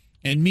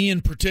 and me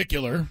in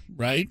particular,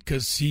 right,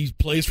 because he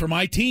plays for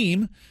my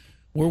team,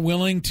 we're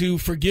willing to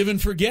forgive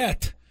and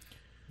forget.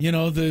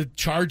 The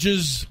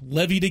charges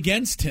levied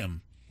against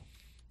him.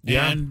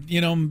 Yeah.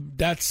 And,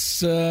 that's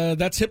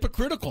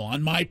hypocritical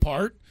on my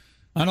part,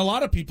 on a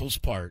lot of people's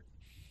part.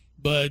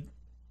 But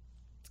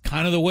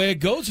kind of the way it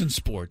goes in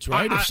sports,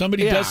 right? If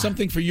somebody does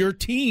something for your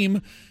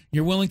team,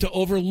 you're willing to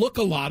overlook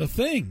a lot of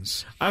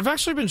things. I've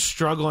actually been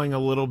struggling a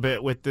little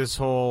bit with this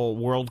whole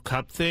World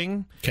Cup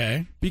thing.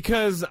 Okay.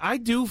 Because I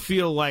do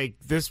feel like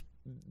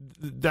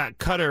that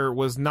Qatar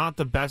was not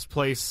the best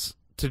place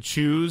to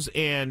choose,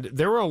 and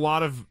there were a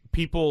lot of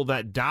people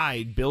that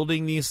died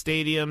building these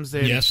stadiums.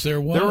 And yes, there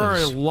was. There are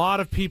a lot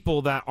of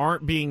people that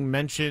aren't being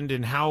mentioned,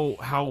 and how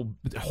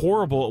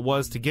horrible it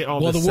was to get all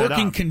this set up. Well, the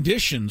working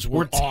conditions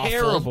were awful,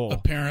 terrible.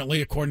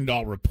 Apparently, according to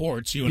all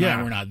reports. You and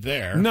I were not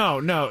there. No,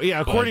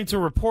 according to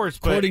reports.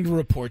 According to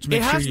reports.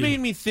 It has made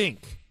me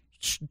think,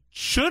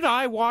 should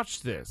I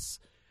watch this?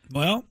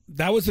 Well,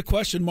 that was the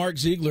question Mark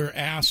Ziegler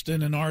asked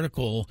in an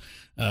article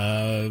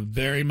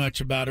very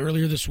much about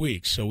earlier this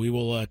week. So we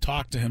will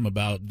talk to him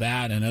about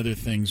that and other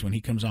things when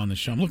he comes on the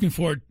show.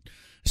 I'm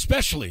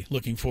especially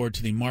looking forward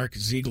to the Mark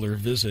Ziegler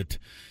visit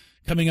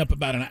coming up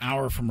about an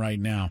hour from right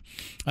now.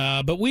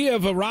 But we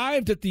have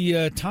arrived at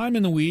the time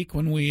in the week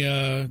when we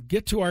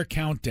get to our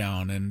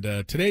countdown. And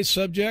today's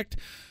subject,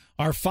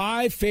 our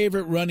 5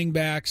 favorite running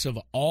backs of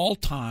all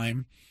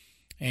time.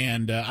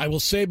 And I will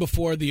say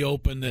before the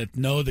open that,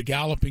 no, the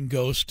Galloping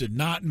Ghost did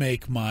not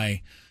make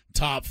my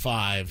top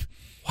 5.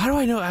 Why do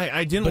I know?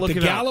 I didn't look it up.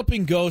 But the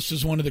Galloping Ghost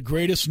is one of the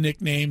greatest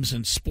nicknames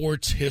in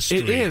sports history.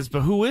 It is,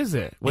 but who is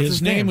it? What's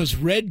his name was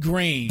Red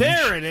Grange.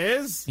 There it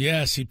is.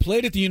 Yes, he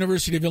played at the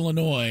University of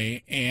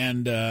Illinois,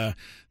 and then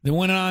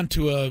went on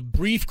to a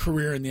brief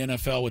career in the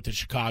NFL with the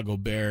Chicago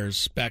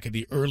Bears back at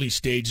the early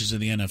stages of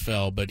the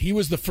NFL. But he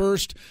was the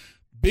first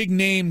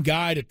big-name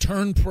guy to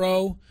turn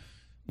pro.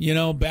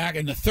 Back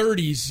in the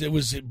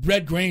 30s,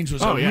 Red Grange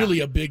was really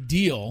a big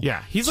deal.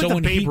 Yeah, he's like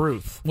the Babe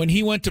Ruth. When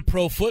he went to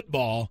pro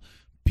football,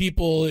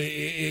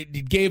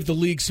 it gave the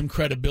league some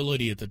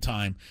credibility at the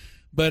time.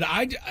 But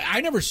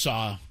I never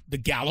saw the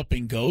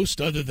Galloping Ghost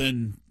other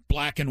than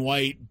black and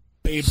white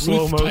Babe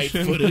Ruth type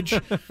footage.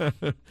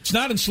 It's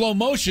not in slow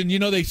motion.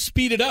 They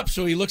speed it up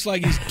so he looks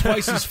like he's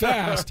twice as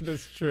fast.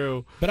 That's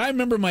true. But I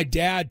remember my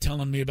dad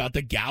telling me about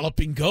the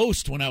Galloping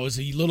Ghost when I was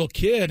a little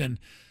kid, and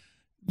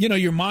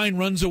your mind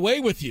runs away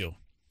with you.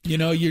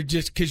 You're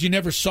just because you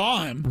never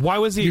saw him. Why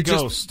was he a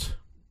ghost?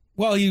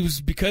 He was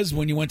because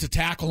when you went to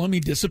tackle him, he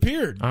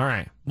disappeared. All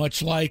right.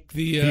 Much like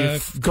the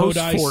ghost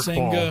Kodai fork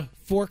Senga ball.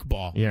 Fork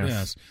ball.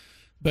 Yes.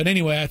 But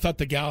anyway, I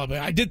thought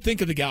I did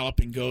think of the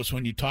Galloping Ghost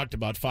when you talked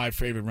about 5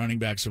 favorite running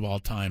backs of all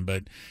time,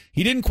 but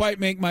he didn't quite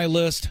make my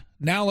list.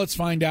 Now let's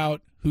find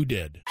out who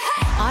did.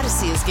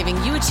 Odyssey is giving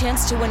you a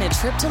chance to win a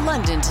trip to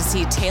London to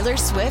see Taylor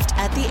Swift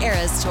at the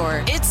Eras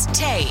Tour. It's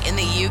Tay in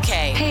the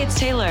UK. Hey, it's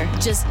Taylor.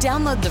 Just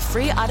download the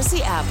free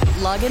Odyssey app,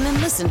 log in and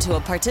listen to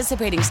a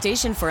participating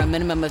station for a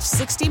minimum of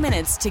 60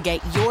 minutes to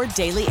get your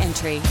daily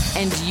entry.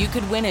 And you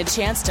could win a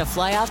chance to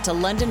fly off to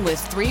London with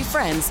 3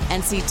 friends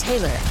and see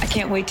Taylor. I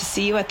can't wait to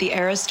see you at the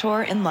Eras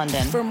Tour in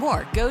London. For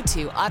more, go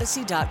to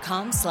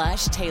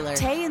odyssey.com/Taylor.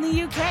 Tay in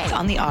the UK. It's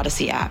on the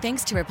Odyssey app.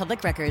 Thanks to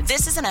Republic Records.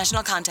 This is a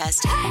national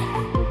contest.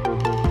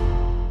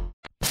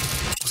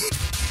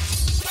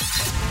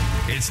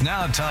 It's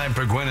now time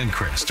for Gwen and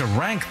Chris to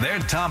rank their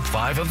top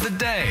 5 of the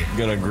day.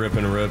 Gonna grip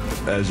and rip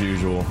as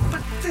usual.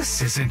 But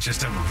this isn't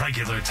just a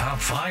regular top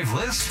 5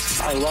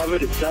 list. I love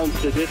it. It sounds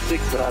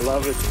sadistic, but I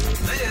love it.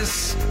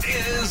 This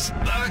is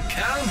the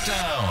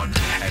Countdown.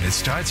 And it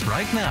starts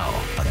right now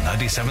on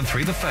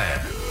 97.3 The Fan.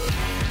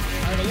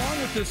 All right,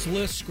 along with this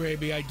list,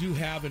 Scraby, I do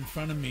have in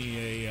front of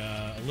me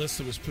a list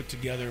that was put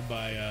together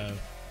by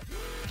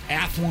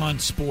Athlon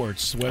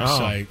Sports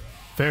website. Oh,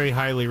 very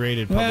highly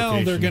rated publication.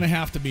 Well, they're going to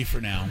have to be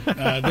for now.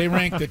 They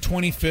ranked the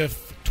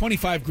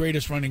 25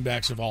 greatest running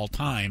backs of all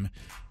time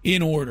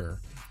in order.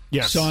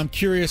 Yes. So I'm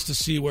curious to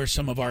see where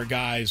some of our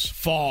guys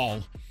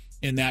fall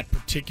in that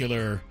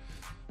particular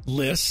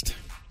list.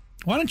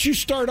 Why don't you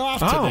start off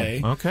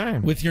today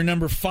with your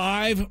number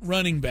 5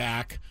 running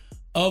back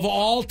of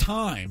all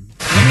time?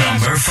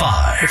 Number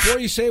 5. Before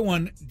you say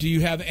one, do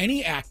you have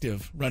any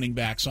active running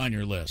backs on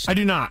your list? I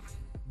do not.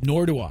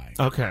 Nor do I.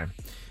 Okay.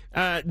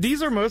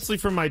 These are mostly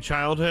from my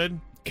childhood.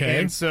 Okay.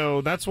 And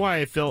so that's why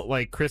I felt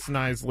like Chris and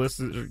I's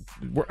list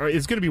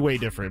is going to be way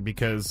different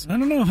because... I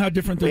don't know how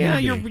different they're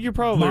going to be. You're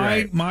probably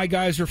right. My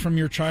guys are from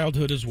your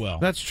childhood as well.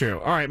 That's true.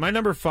 All right, my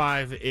number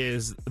 5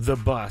 is the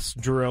bus,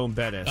 Jerome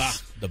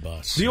Bettis. The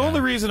bus. The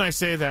only reason I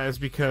say that is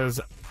because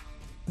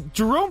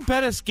Jerome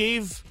Bettis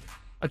gave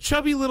a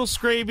chubby little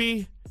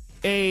Scraby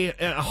a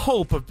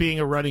hope of being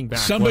a running back.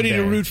 Somebody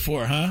to root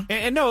for, huh?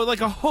 And no,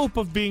 like a hope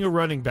of being a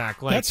running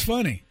back. Like, that's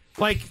funny.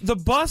 Like, the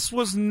bus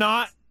was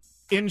not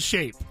in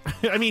shape.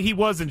 I mean, he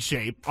was in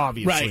shape,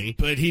 obviously. Right,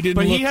 but he didn't.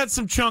 But he had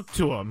some chunk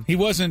to him. He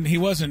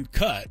wasn't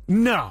cut.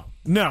 No,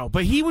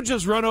 but he would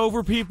just run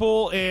over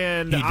people,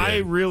 and I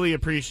really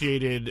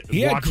appreciated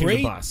watching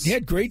the bus. He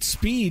had great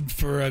speed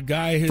for a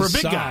guy his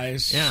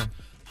size. Guy. Yeah.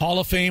 Hall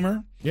of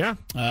Famer. Yeah.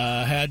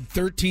 Had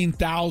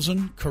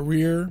 13,000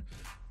 career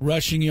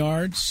rushing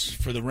yards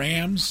for the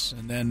Rams,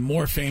 and then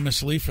more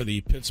famously for the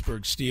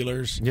Pittsburgh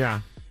Steelers.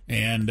 Yeah.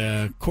 And,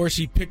 of course,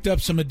 he picked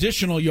up some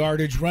additional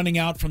yardage running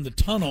out from the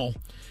tunnel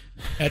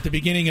at the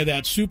beginning of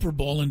that Super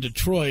Bowl in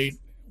Detroit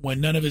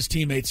when none of his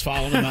teammates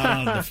followed him out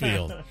onto the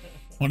field.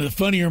 One of the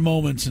funnier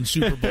moments in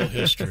Super Bowl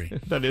history.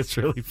 That is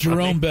really funny.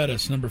 Jerome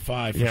Bettis, number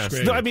 5 for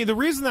Scraby. No, I mean, the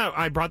reason that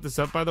I brought this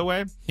up, by the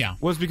way,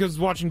 was because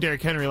watching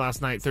Derrick Henry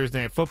last night,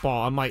 Thursday Night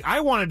Football, I'm like,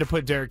 I wanted to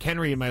put Derrick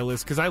Henry in my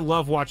list because I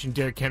love watching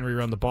Derrick Henry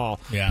run the ball.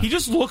 Yeah. He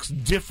just looks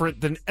different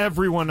than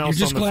everyone else on the field.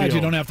 You're just glad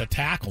you don't have to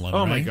tackle him,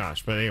 Oh, right? my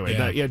gosh. But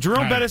anyway,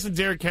 Jerome Bettis and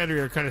Derrick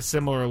Henry are kind of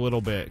similar a little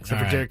bit, except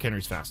for Derrick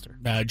Henry's faster.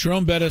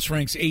 Jerome Bettis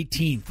ranks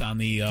 18th on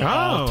the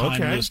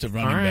all-time list of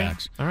running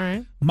backs. All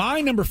right.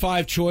 My number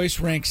 5 choice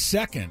ranks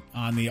 2nd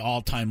on the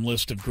all-time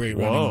list of great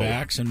running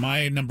backs, and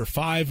my number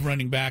 5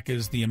 running back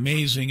is the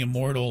amazing,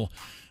 immortal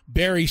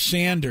Barry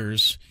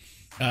Sanders.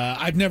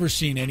 I've never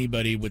seen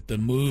anybody with the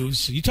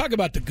moves. You talk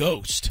about the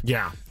ghost.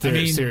 Yeah. I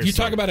mean, seriously. you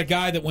talk about a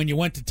guy that when you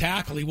went to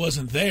tackle, he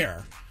wasn't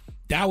there.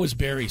 That was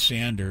Barry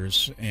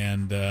Sanders,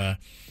 and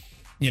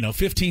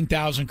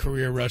 15,000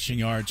 career rushing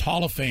yards,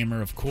 Hall of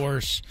Famer, of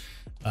course,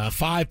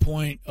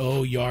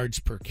 5.0 yards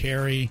per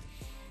carry.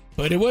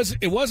 But it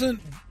wasn't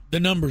the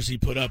numbers he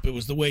put up, it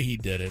was the way he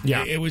did it.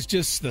 Yeah. It was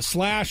just the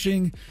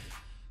slashing,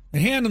 the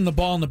handing the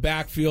ball in the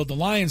backfield. The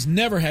Lions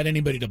never had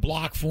anybody to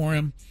block for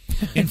him.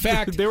 In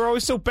fact, they were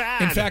always so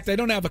bad. In fact, I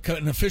don't have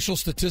an official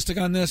statistic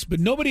on this, but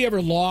nobody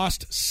ever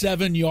lost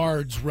 7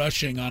 yards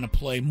rushing on a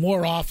play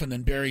more often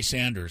than Barry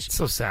Sanders. It's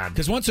so sad.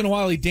 Because once in a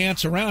while he'd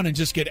dance around and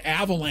just get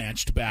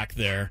avalanched back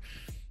there.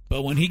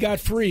 But when he got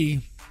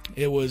free,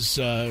 it was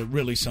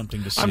really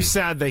something to see. I'm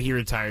sad that he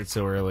retired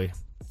so early.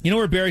 You know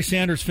where Barry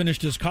Sanders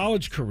finished his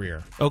college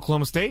career?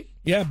 Oklahoma State?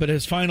 Yeah, but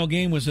his final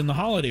game was in the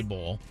Holiday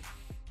Bowl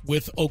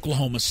with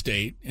Oklahoma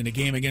State. In a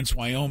game against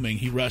Wyoming,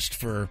 he rushed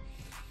for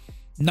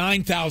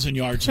 9,000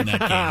 yards in that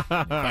game,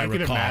 if I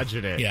recall. Can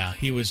imagine it. Yeah,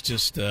 he was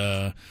just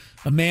a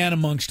man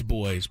amongst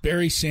boys.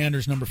 Barry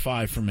Sanders, number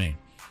 5 for me.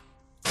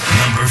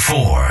 Number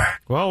 4.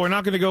 Well, we're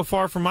not going to go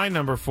far from my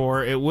number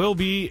 4. It will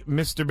be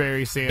Mr.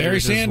 Barry Sanders. Barry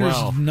Sanders, as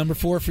well. Number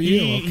 4 for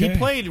you. He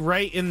played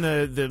right in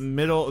the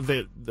middle,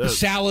 the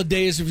salad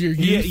days of your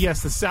youth.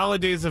 Yes, the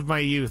salad days of my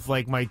youth,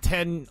 like my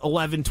 10,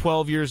 11,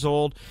 12 years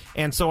old.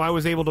 And so I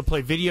was able to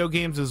play video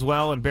games as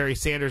well, and Barry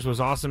Sanders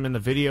was awesome in the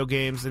video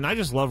games, and I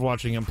just loved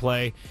watching him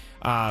play.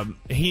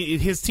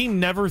 His team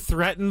never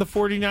threatened the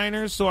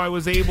 49ers, so I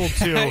was able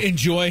to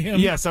enjoy him.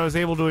 Yes, I was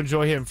able to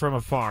enjoy him from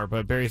afar,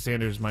 but Barry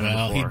Sanders is my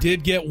number 4. He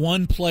did get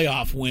one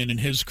playoff win in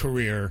his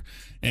career,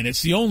 and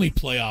it's the only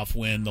playoff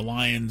win the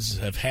Lions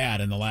have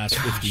had in the last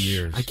 50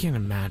 years. I can't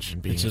imagine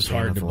being it's just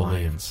hard to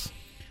believe.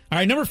 All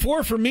right, number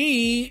 4 for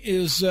me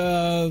is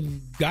a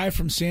guy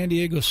from San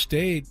Diego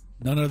State,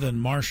 none other than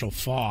Marshall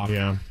Faulk.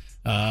 Yeah.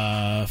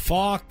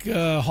 Faulk,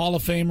 Hall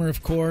of Famer,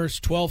 of course,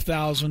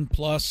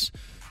 12,000-plus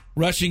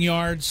rushing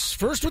yards.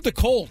 First with the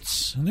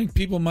Colts. I think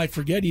people might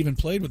forget he even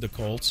played with the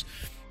Colts.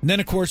 And then,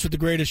 of course, with the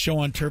greatest show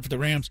on turf with the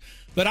Rams.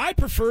 But I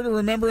prefer to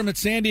remember him at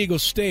San Diego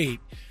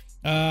State.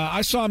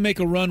 I saw him make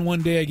a run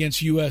one day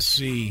against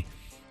USC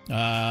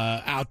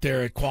out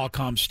there at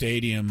Qualcomm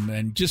Stadium.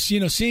 And just,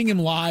 seeing him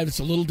live, it's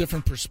a little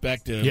different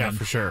perspective. Yeah, and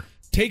for sure.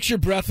 Takes your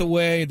breath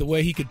away, the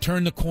way he could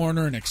turn the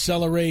corner and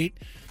accelerate.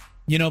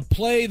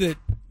 Play that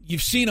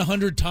you've seen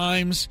 100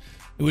 times.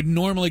 It would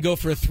normally go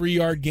for a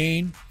 3-yard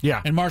gain.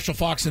 Yeah. And Marshall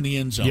Faulk's in the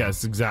end zone.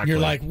 Yes, exactly.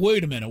 You're like,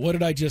 wait a minute, what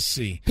did I just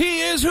see?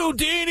 He is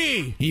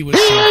Houdini! He is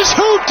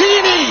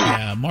Houdini!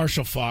 Yeah,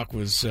 Marshall Faulk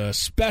was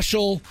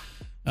special.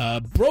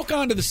 Broke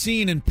onto the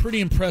scene in pretty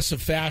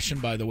impressive fashion,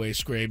 by the way,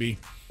 Scraby.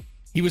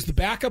 He was the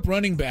backup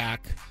running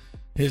back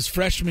his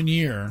freshman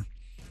year.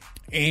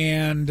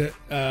 And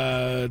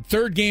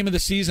third game of the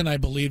season, I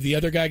believe, the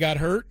other guy got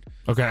hurt.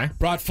 Okay.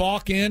 Brought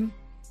Faulk in.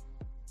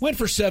 Went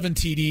for 7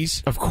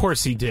 TDs. Of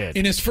course he did.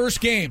 In his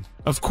first game.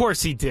 Of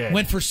course he did.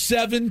 Went for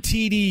 7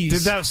 TDs.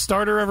 Did that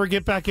starter ever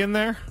get back in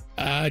there?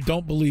 I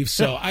don't believe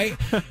so.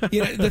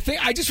 The thing,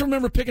 I just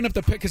remember picking up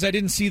the pick because I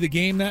didn't see the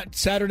game that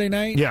Saturday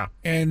night. Yeah.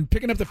 And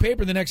picking up the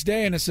paper the next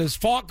day, and it says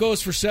Faulk goes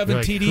for 7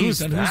 TDs. Who's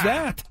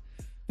that?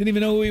 Didn't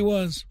even know who he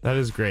was. That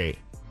is great.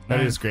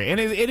 That is great. And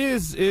it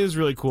is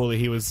really cool that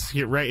he was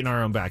here right in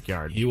our own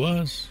backyard. He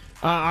was.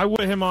 I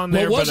put him on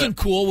there. What wasn't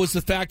cool was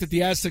the fact that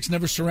the Aztecs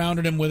never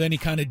surrounded him with any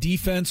kind of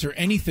defense or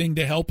anything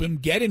to help him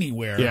get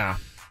anywhere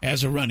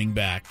as a running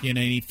back.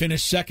 He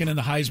finished second in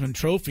the Heisman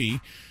Trophy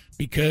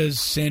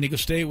because San Diego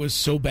State was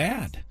so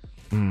bad.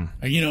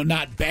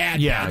 Not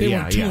bad. Yeah, they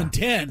weren't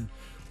 2-10,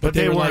 but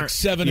they were like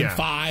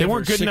 7-5. They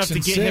weren't good enough to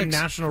 6-6. get him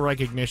national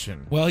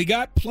recognition. Well, he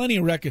got plenty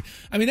of record.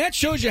 I mean, that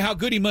shows you how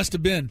good he must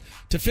have been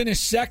to finish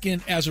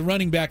second as a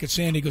running back at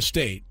San Diego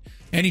State.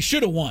 And he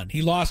should have won.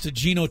 He lost to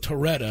Gino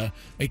Torretta,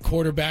 a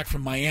quarterback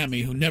from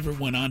Miami who never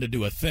went on to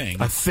do a thing.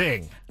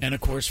 And,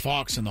 of course,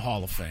 Faulk's in the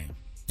Hall of Fame.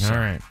 So, all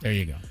right. There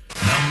you go.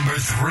 Number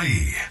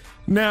 3.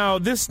 Now,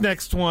 this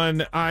next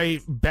one I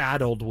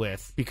battled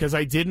with because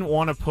I didn't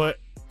want to put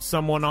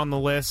someone on the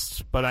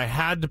list, but I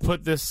had to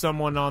put this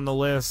someone on the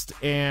list,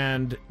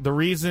 and the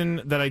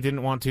reason that I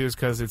didn't want to is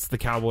because it's the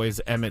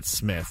Cowboys' Emmitt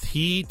Smith.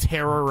 He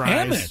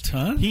terrorized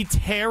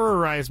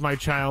my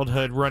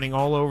childhood, running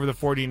all over the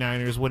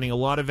 49ers, winning a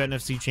lot of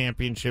NFC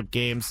championship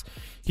games.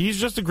 He's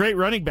just a great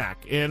running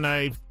back, and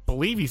I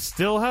believe he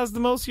still has the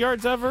most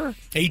yards ever.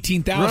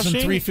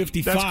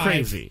 18,355. That's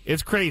crazy.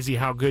 It's crazy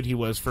how good he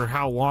was for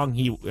how long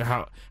he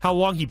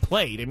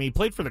played. I mean, he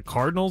played for the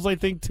Cardinals, I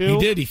think, too. He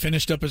did. He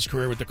finished up his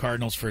career with the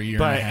Cardinals for a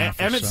year and a half.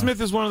 Emmitt Smith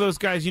is one of those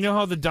guys. You know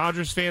how the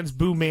Dodgers fans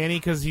boo Manny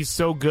because he's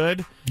so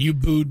good? You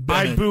booed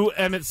Bennett. I boo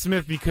Emmitt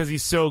Smith because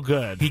he's so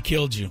good. He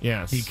killed you.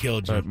 Yes. He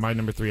killed you. My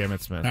number 3,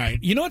 Emmitt Smith. All right.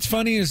 You know what's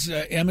funny is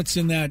Emmitt's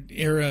in that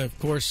era, of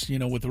course,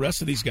 with the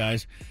rest of these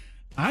guys.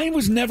 I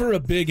was never a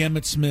big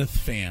Emmitt Smith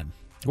fan.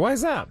 Why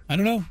is that? I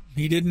don't know.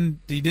 He didn't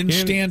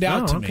stand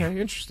out to me. Okay,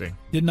 interesting.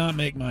 Did not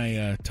make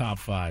my top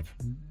 5.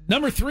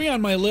 Number 3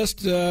 on my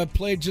list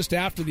played just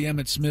after the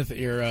Emmitt Smith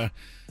era,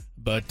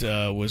 but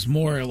was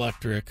more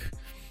electric.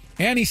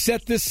 And he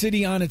set this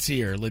city on its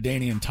ear.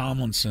 LaDainian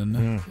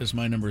Tomlinson is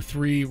my number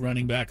 3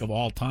 running back of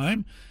all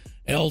time.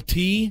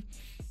 LT.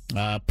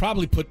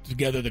 Probably put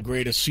together the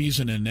greatest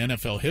season in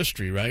NFL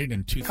history, right?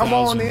 In 2006. Come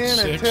on in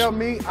and tell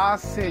me I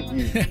sent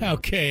you.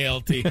 Okay,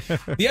 LT.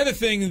 The other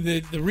thing,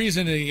 the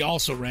reason that he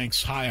also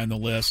ranks high on the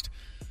list,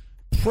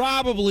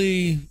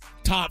 probably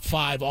top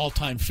 5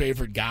 all-time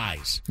favorite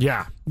guys.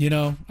 Yeah.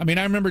 I mean,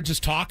 I remember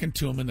just talking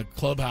to him in the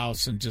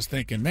clubhouse and just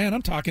thinking, man,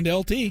 I'm talking to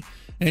LT,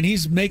 and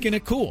he's making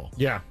it cool.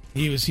 Yeah.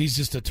 He's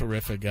just a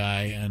terrific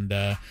guy,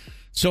 and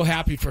so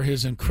happy for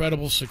his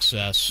incredible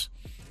success.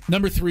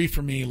 Number 3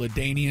 for me,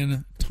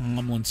 LaDainian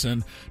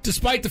Tomlinson,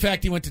 despite the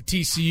fact he went to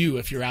TCU,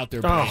 if you're out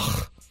there playing.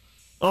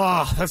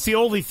 Oh, that's the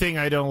only thing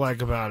I don't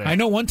like about it. I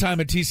know one time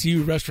at TCU, he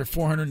rushed for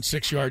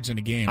 406 yards in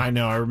a game. I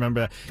know, I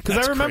remember that.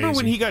 Because I remember crazy.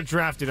 when he got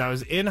drafted, I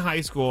was in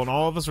high school, and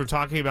all of us were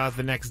talking about it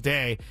the next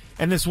day.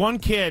 And this one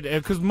kid,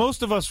 because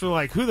most of us were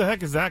like, who the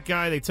heck is that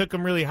guy? They took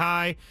him really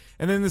high.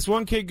 And then this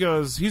one kid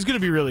goes, he's going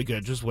to be really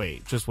good. Just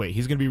wait.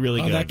 He's going to be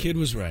really good. That kid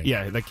was right.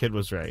 Yeah, that kid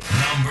was right.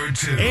 Number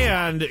 2.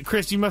 And,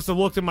 Chris, you must have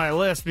looked at my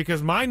list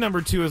because my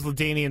number 2 is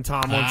LaDainian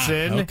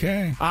Tomlinson.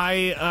 Okay.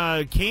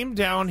 I came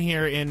down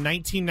here in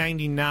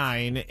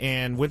 1999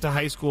 and went to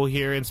high school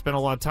here and spent a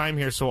lot of time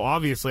here. So,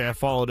 obviously, I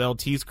followed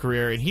LT's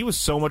career. And he was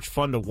so much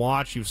fun to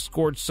watch. He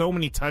scored so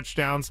many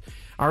touchdowns.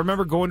 I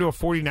remember going to a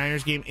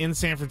 49ers game in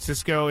San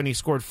Francisco, and he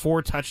scored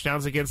 4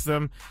 touchdowns against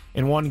them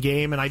in one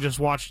game, and I just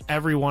watched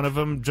every one of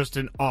them just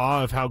in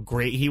awe of how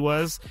great he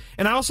was.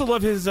 And I also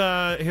love his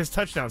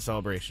touchdown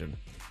celebration.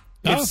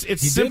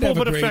 It's simple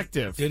but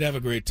effective. Did have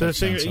a great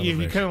touchdown celebration.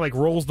 He kind of like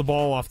rolls the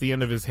ball off the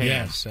end of his hand.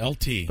 Yes,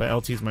 LT. But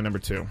LT's my number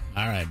 2.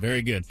 All right,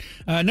 very good.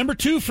 Number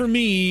 2 for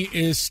me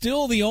is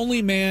still the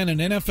only man in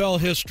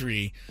NFL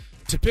history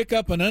to pick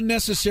up an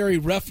unnecessary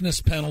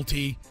roughness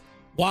penalty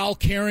while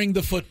carrying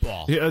the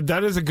football. Yeah,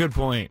 that is a good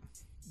point.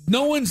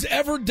 No one's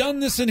ever done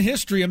this in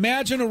history.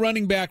 Imagine a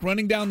running back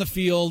running down the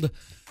field,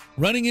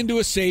 running into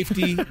a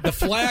safety, the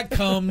flag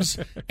comes,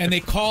 and they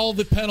call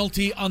the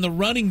penalty on the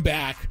running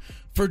back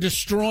for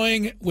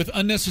destroying with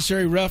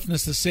unnecessary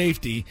roughness the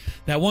safety.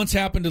 That once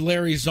happened to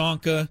Larry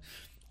Zonka.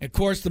 Of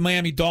course, the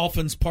Miami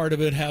Dolphins part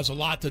of it has a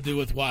lot to do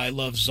with why I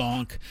love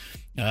Zonk.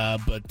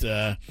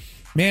 But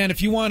man,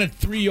 if you wanted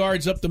 3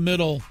 yards up the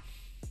middle,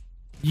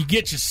 you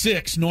get you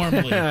 6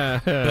 normally.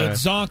 But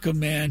Zonka,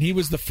 man, he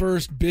was the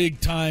first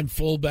big-time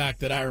fullback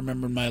that I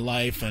remember in my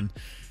life, and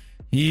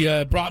he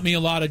brought me a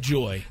lot of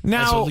joy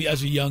now,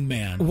 as a young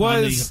man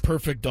on the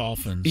perfect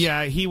Dolphins.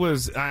 Yeah, he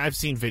was. I've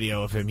seen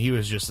video of him. He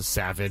was just a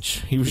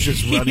savage. He was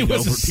just running over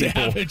people.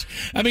 Savage.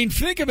 I mean,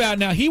 think about it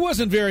now. He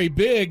wasn't very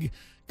big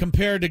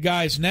compared to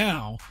guys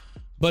now,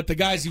 but the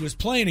guys he was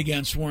playing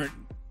against weren't,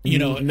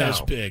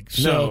 as big.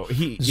 So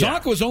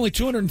Zonka was only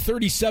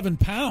 237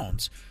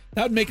 pounds.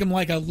 That would make him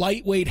like a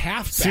lightweight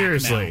halfback.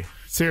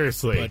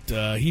 Seriously.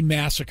 But he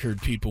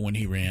massacred people when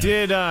he ran.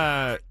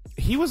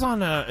 He was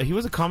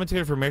a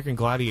commentator for American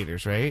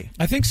Gladiators, right?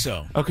 I think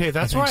so. Okay,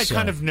 that's where I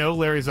kind of know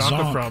Larry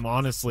Zonka from,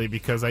 honestly,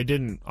 because I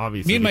didn't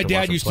obviously. Me and my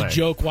dad used to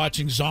joke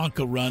watching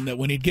Zonka run that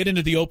when he'd get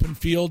into the open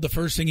field, the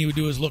first thing he would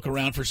do is look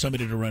around for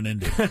somebody to run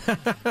into.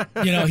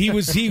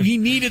 He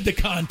needed the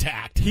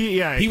contact.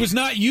 He was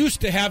not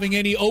used to having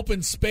any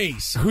open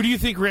space. Who do you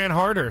think ran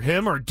harder,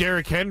 him or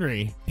Derrick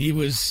Henry? He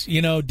was,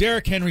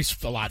 Derrick Henry's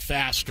a lot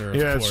faster, of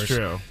course. That's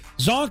true.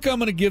 Zonka, I'm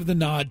going to give the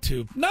nod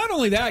to. Not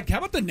only that, how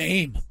about the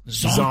name?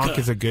 Zonk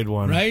is a good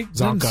one. Right?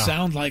 Zonka. Doesn't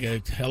sound like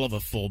a hell of a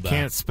fullback.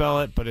 Can't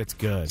spell it, but it's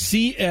good.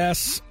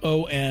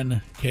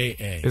 Csonka.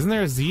 Isn't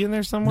there a Z in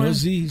there somewhere? No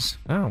Z's.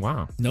 Oh,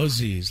 wow. No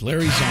Z's.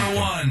 Larry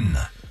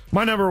Zonka.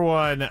 My number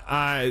one,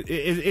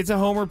 it's a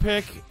homer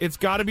pick. It's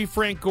got to be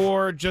Frank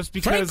Gore, just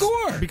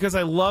because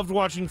I loved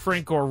watching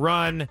Frank Gore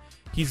run.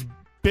 He's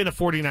been a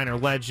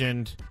 49er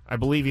legend. I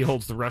believe he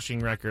holds the rushing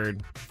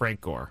record.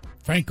 Frank Gore.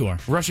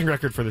 Rushing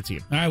record for the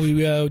team. All right,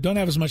 we don't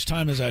have as much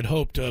time as I'd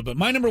hoped, but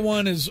my number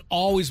one has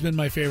always been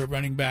my favorite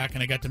running back,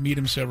 and I got to meet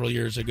him several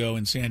years ago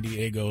in San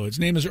Diego. His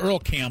name is Earl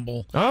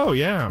Campbell. Oh,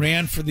 yeah.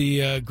 Ran for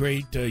the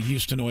great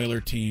Houston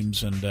Oilers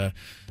teams, and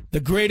the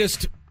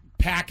greatest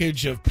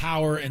package of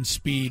power and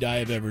speed I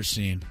have ever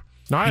seen.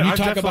 No, you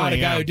talk about a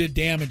guy who did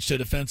damage to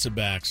defensive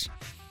backs.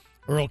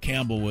 Earl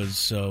Campbell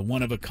was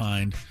one of a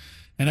kind.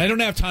 And I don't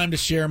have time to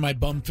share my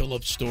Bum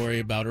Phillips story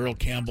about Earl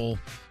Campbell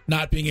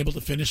not being able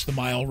to finish the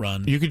mile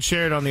run. You could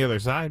share it on the other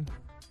side.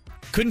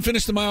 Couldn't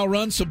finish the mile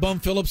run, so Bum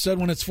Phillips said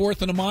when it's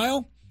 4th and a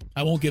mile,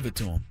 I won't give it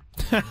to him.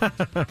 All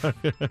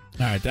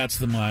right, that's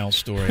the mile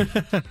story.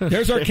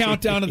 There's our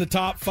countdown of the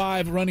top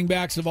 5 running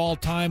backs of all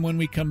time when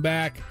we come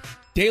back.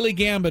 Daily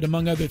Gambit,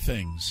 among other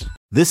things.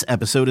 This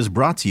episode is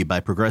brought to you by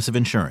Progressive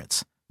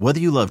Insurance.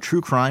 Whether you love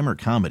true crime or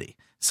comedy,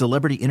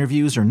 celebrity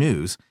interviews or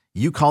news,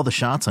 you call the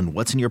shots on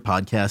what's in your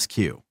podcast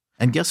queue.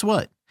 And guess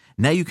what?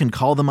 Now you can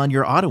call them on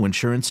your auto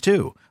insurance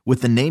too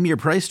with the Name Your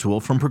Price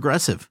tool from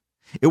Progressive.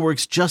 It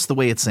works just the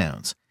way it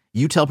sounds.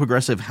 You tell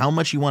Progressive how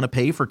much you want to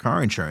pay for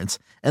car insurance,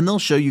 and they'll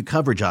show you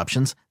coverage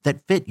options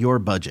that fit your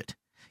budget.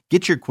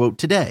 Get your quote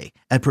today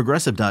at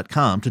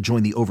Progressive.com to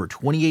join the over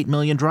 28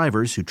 million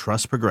drivers who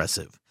trust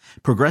Progressive.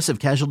 Progressive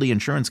Casualty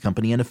Insurance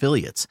Company and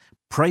Affiliates.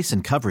 Price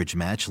and coverage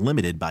match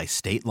limited by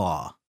state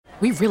law.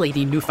 We really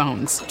need new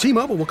phones.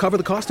 T-Mobile will cover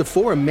the cost of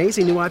 4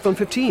 amazing new iPhone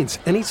 15s,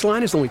 and each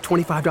line is only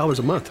 $25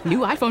 a month. New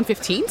iPhone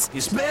 15s?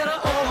 It's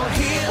better over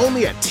here.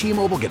 Only at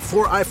T-Mobile, get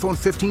 4 iPhone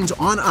 15s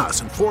on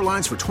us and 4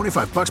 lines for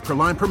 $25 per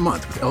line per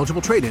month with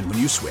eligible trade-in when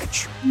you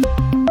switch.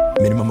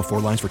 Minimum of 4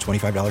 lines for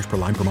 $25 per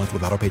line per month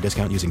with autopay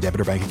discount using debit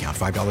or bank account.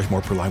 $5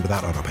 more per line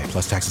without autopay,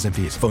 plus taxes and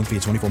fees. Phone fee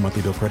at 24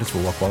 monthly bill credits for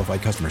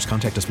well-qualified customers.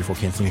 Contact us before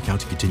canceling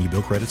account to continue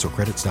bill credits or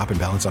credit stop and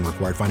balance on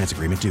required finance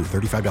agreement due.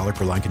 $35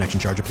 per line connection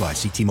charge applies.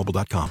 See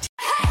T-Mobile.com.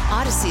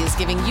 Odyssey is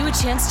giving you a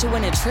chance to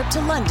win a trip to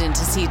London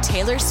to see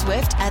Taylor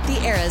Swift at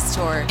the Eras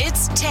Tour.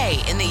 It's Tay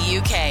in the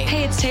UK.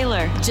 Hey, it's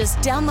Taylor. Just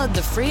download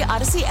the free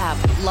Odyssey app,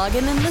 log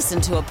in and listen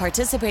to a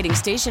participating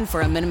station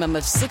for a minimum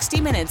of 60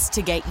 minutes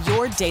to get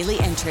your daily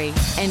entry.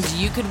 And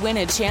you could win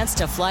a chance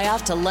to fly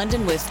off to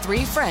London with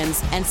 3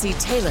 friends and see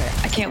Taylor.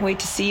 I can't wait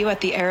to see you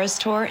at the Eras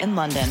Tour in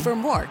London. For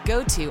more,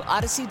 go to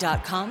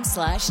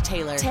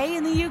odyssey.com/Taylor. Tay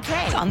in the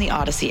UK. It's on the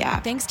Odyssey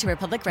app. Thanks to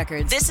Republic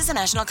Records. This is a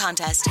national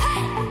contest.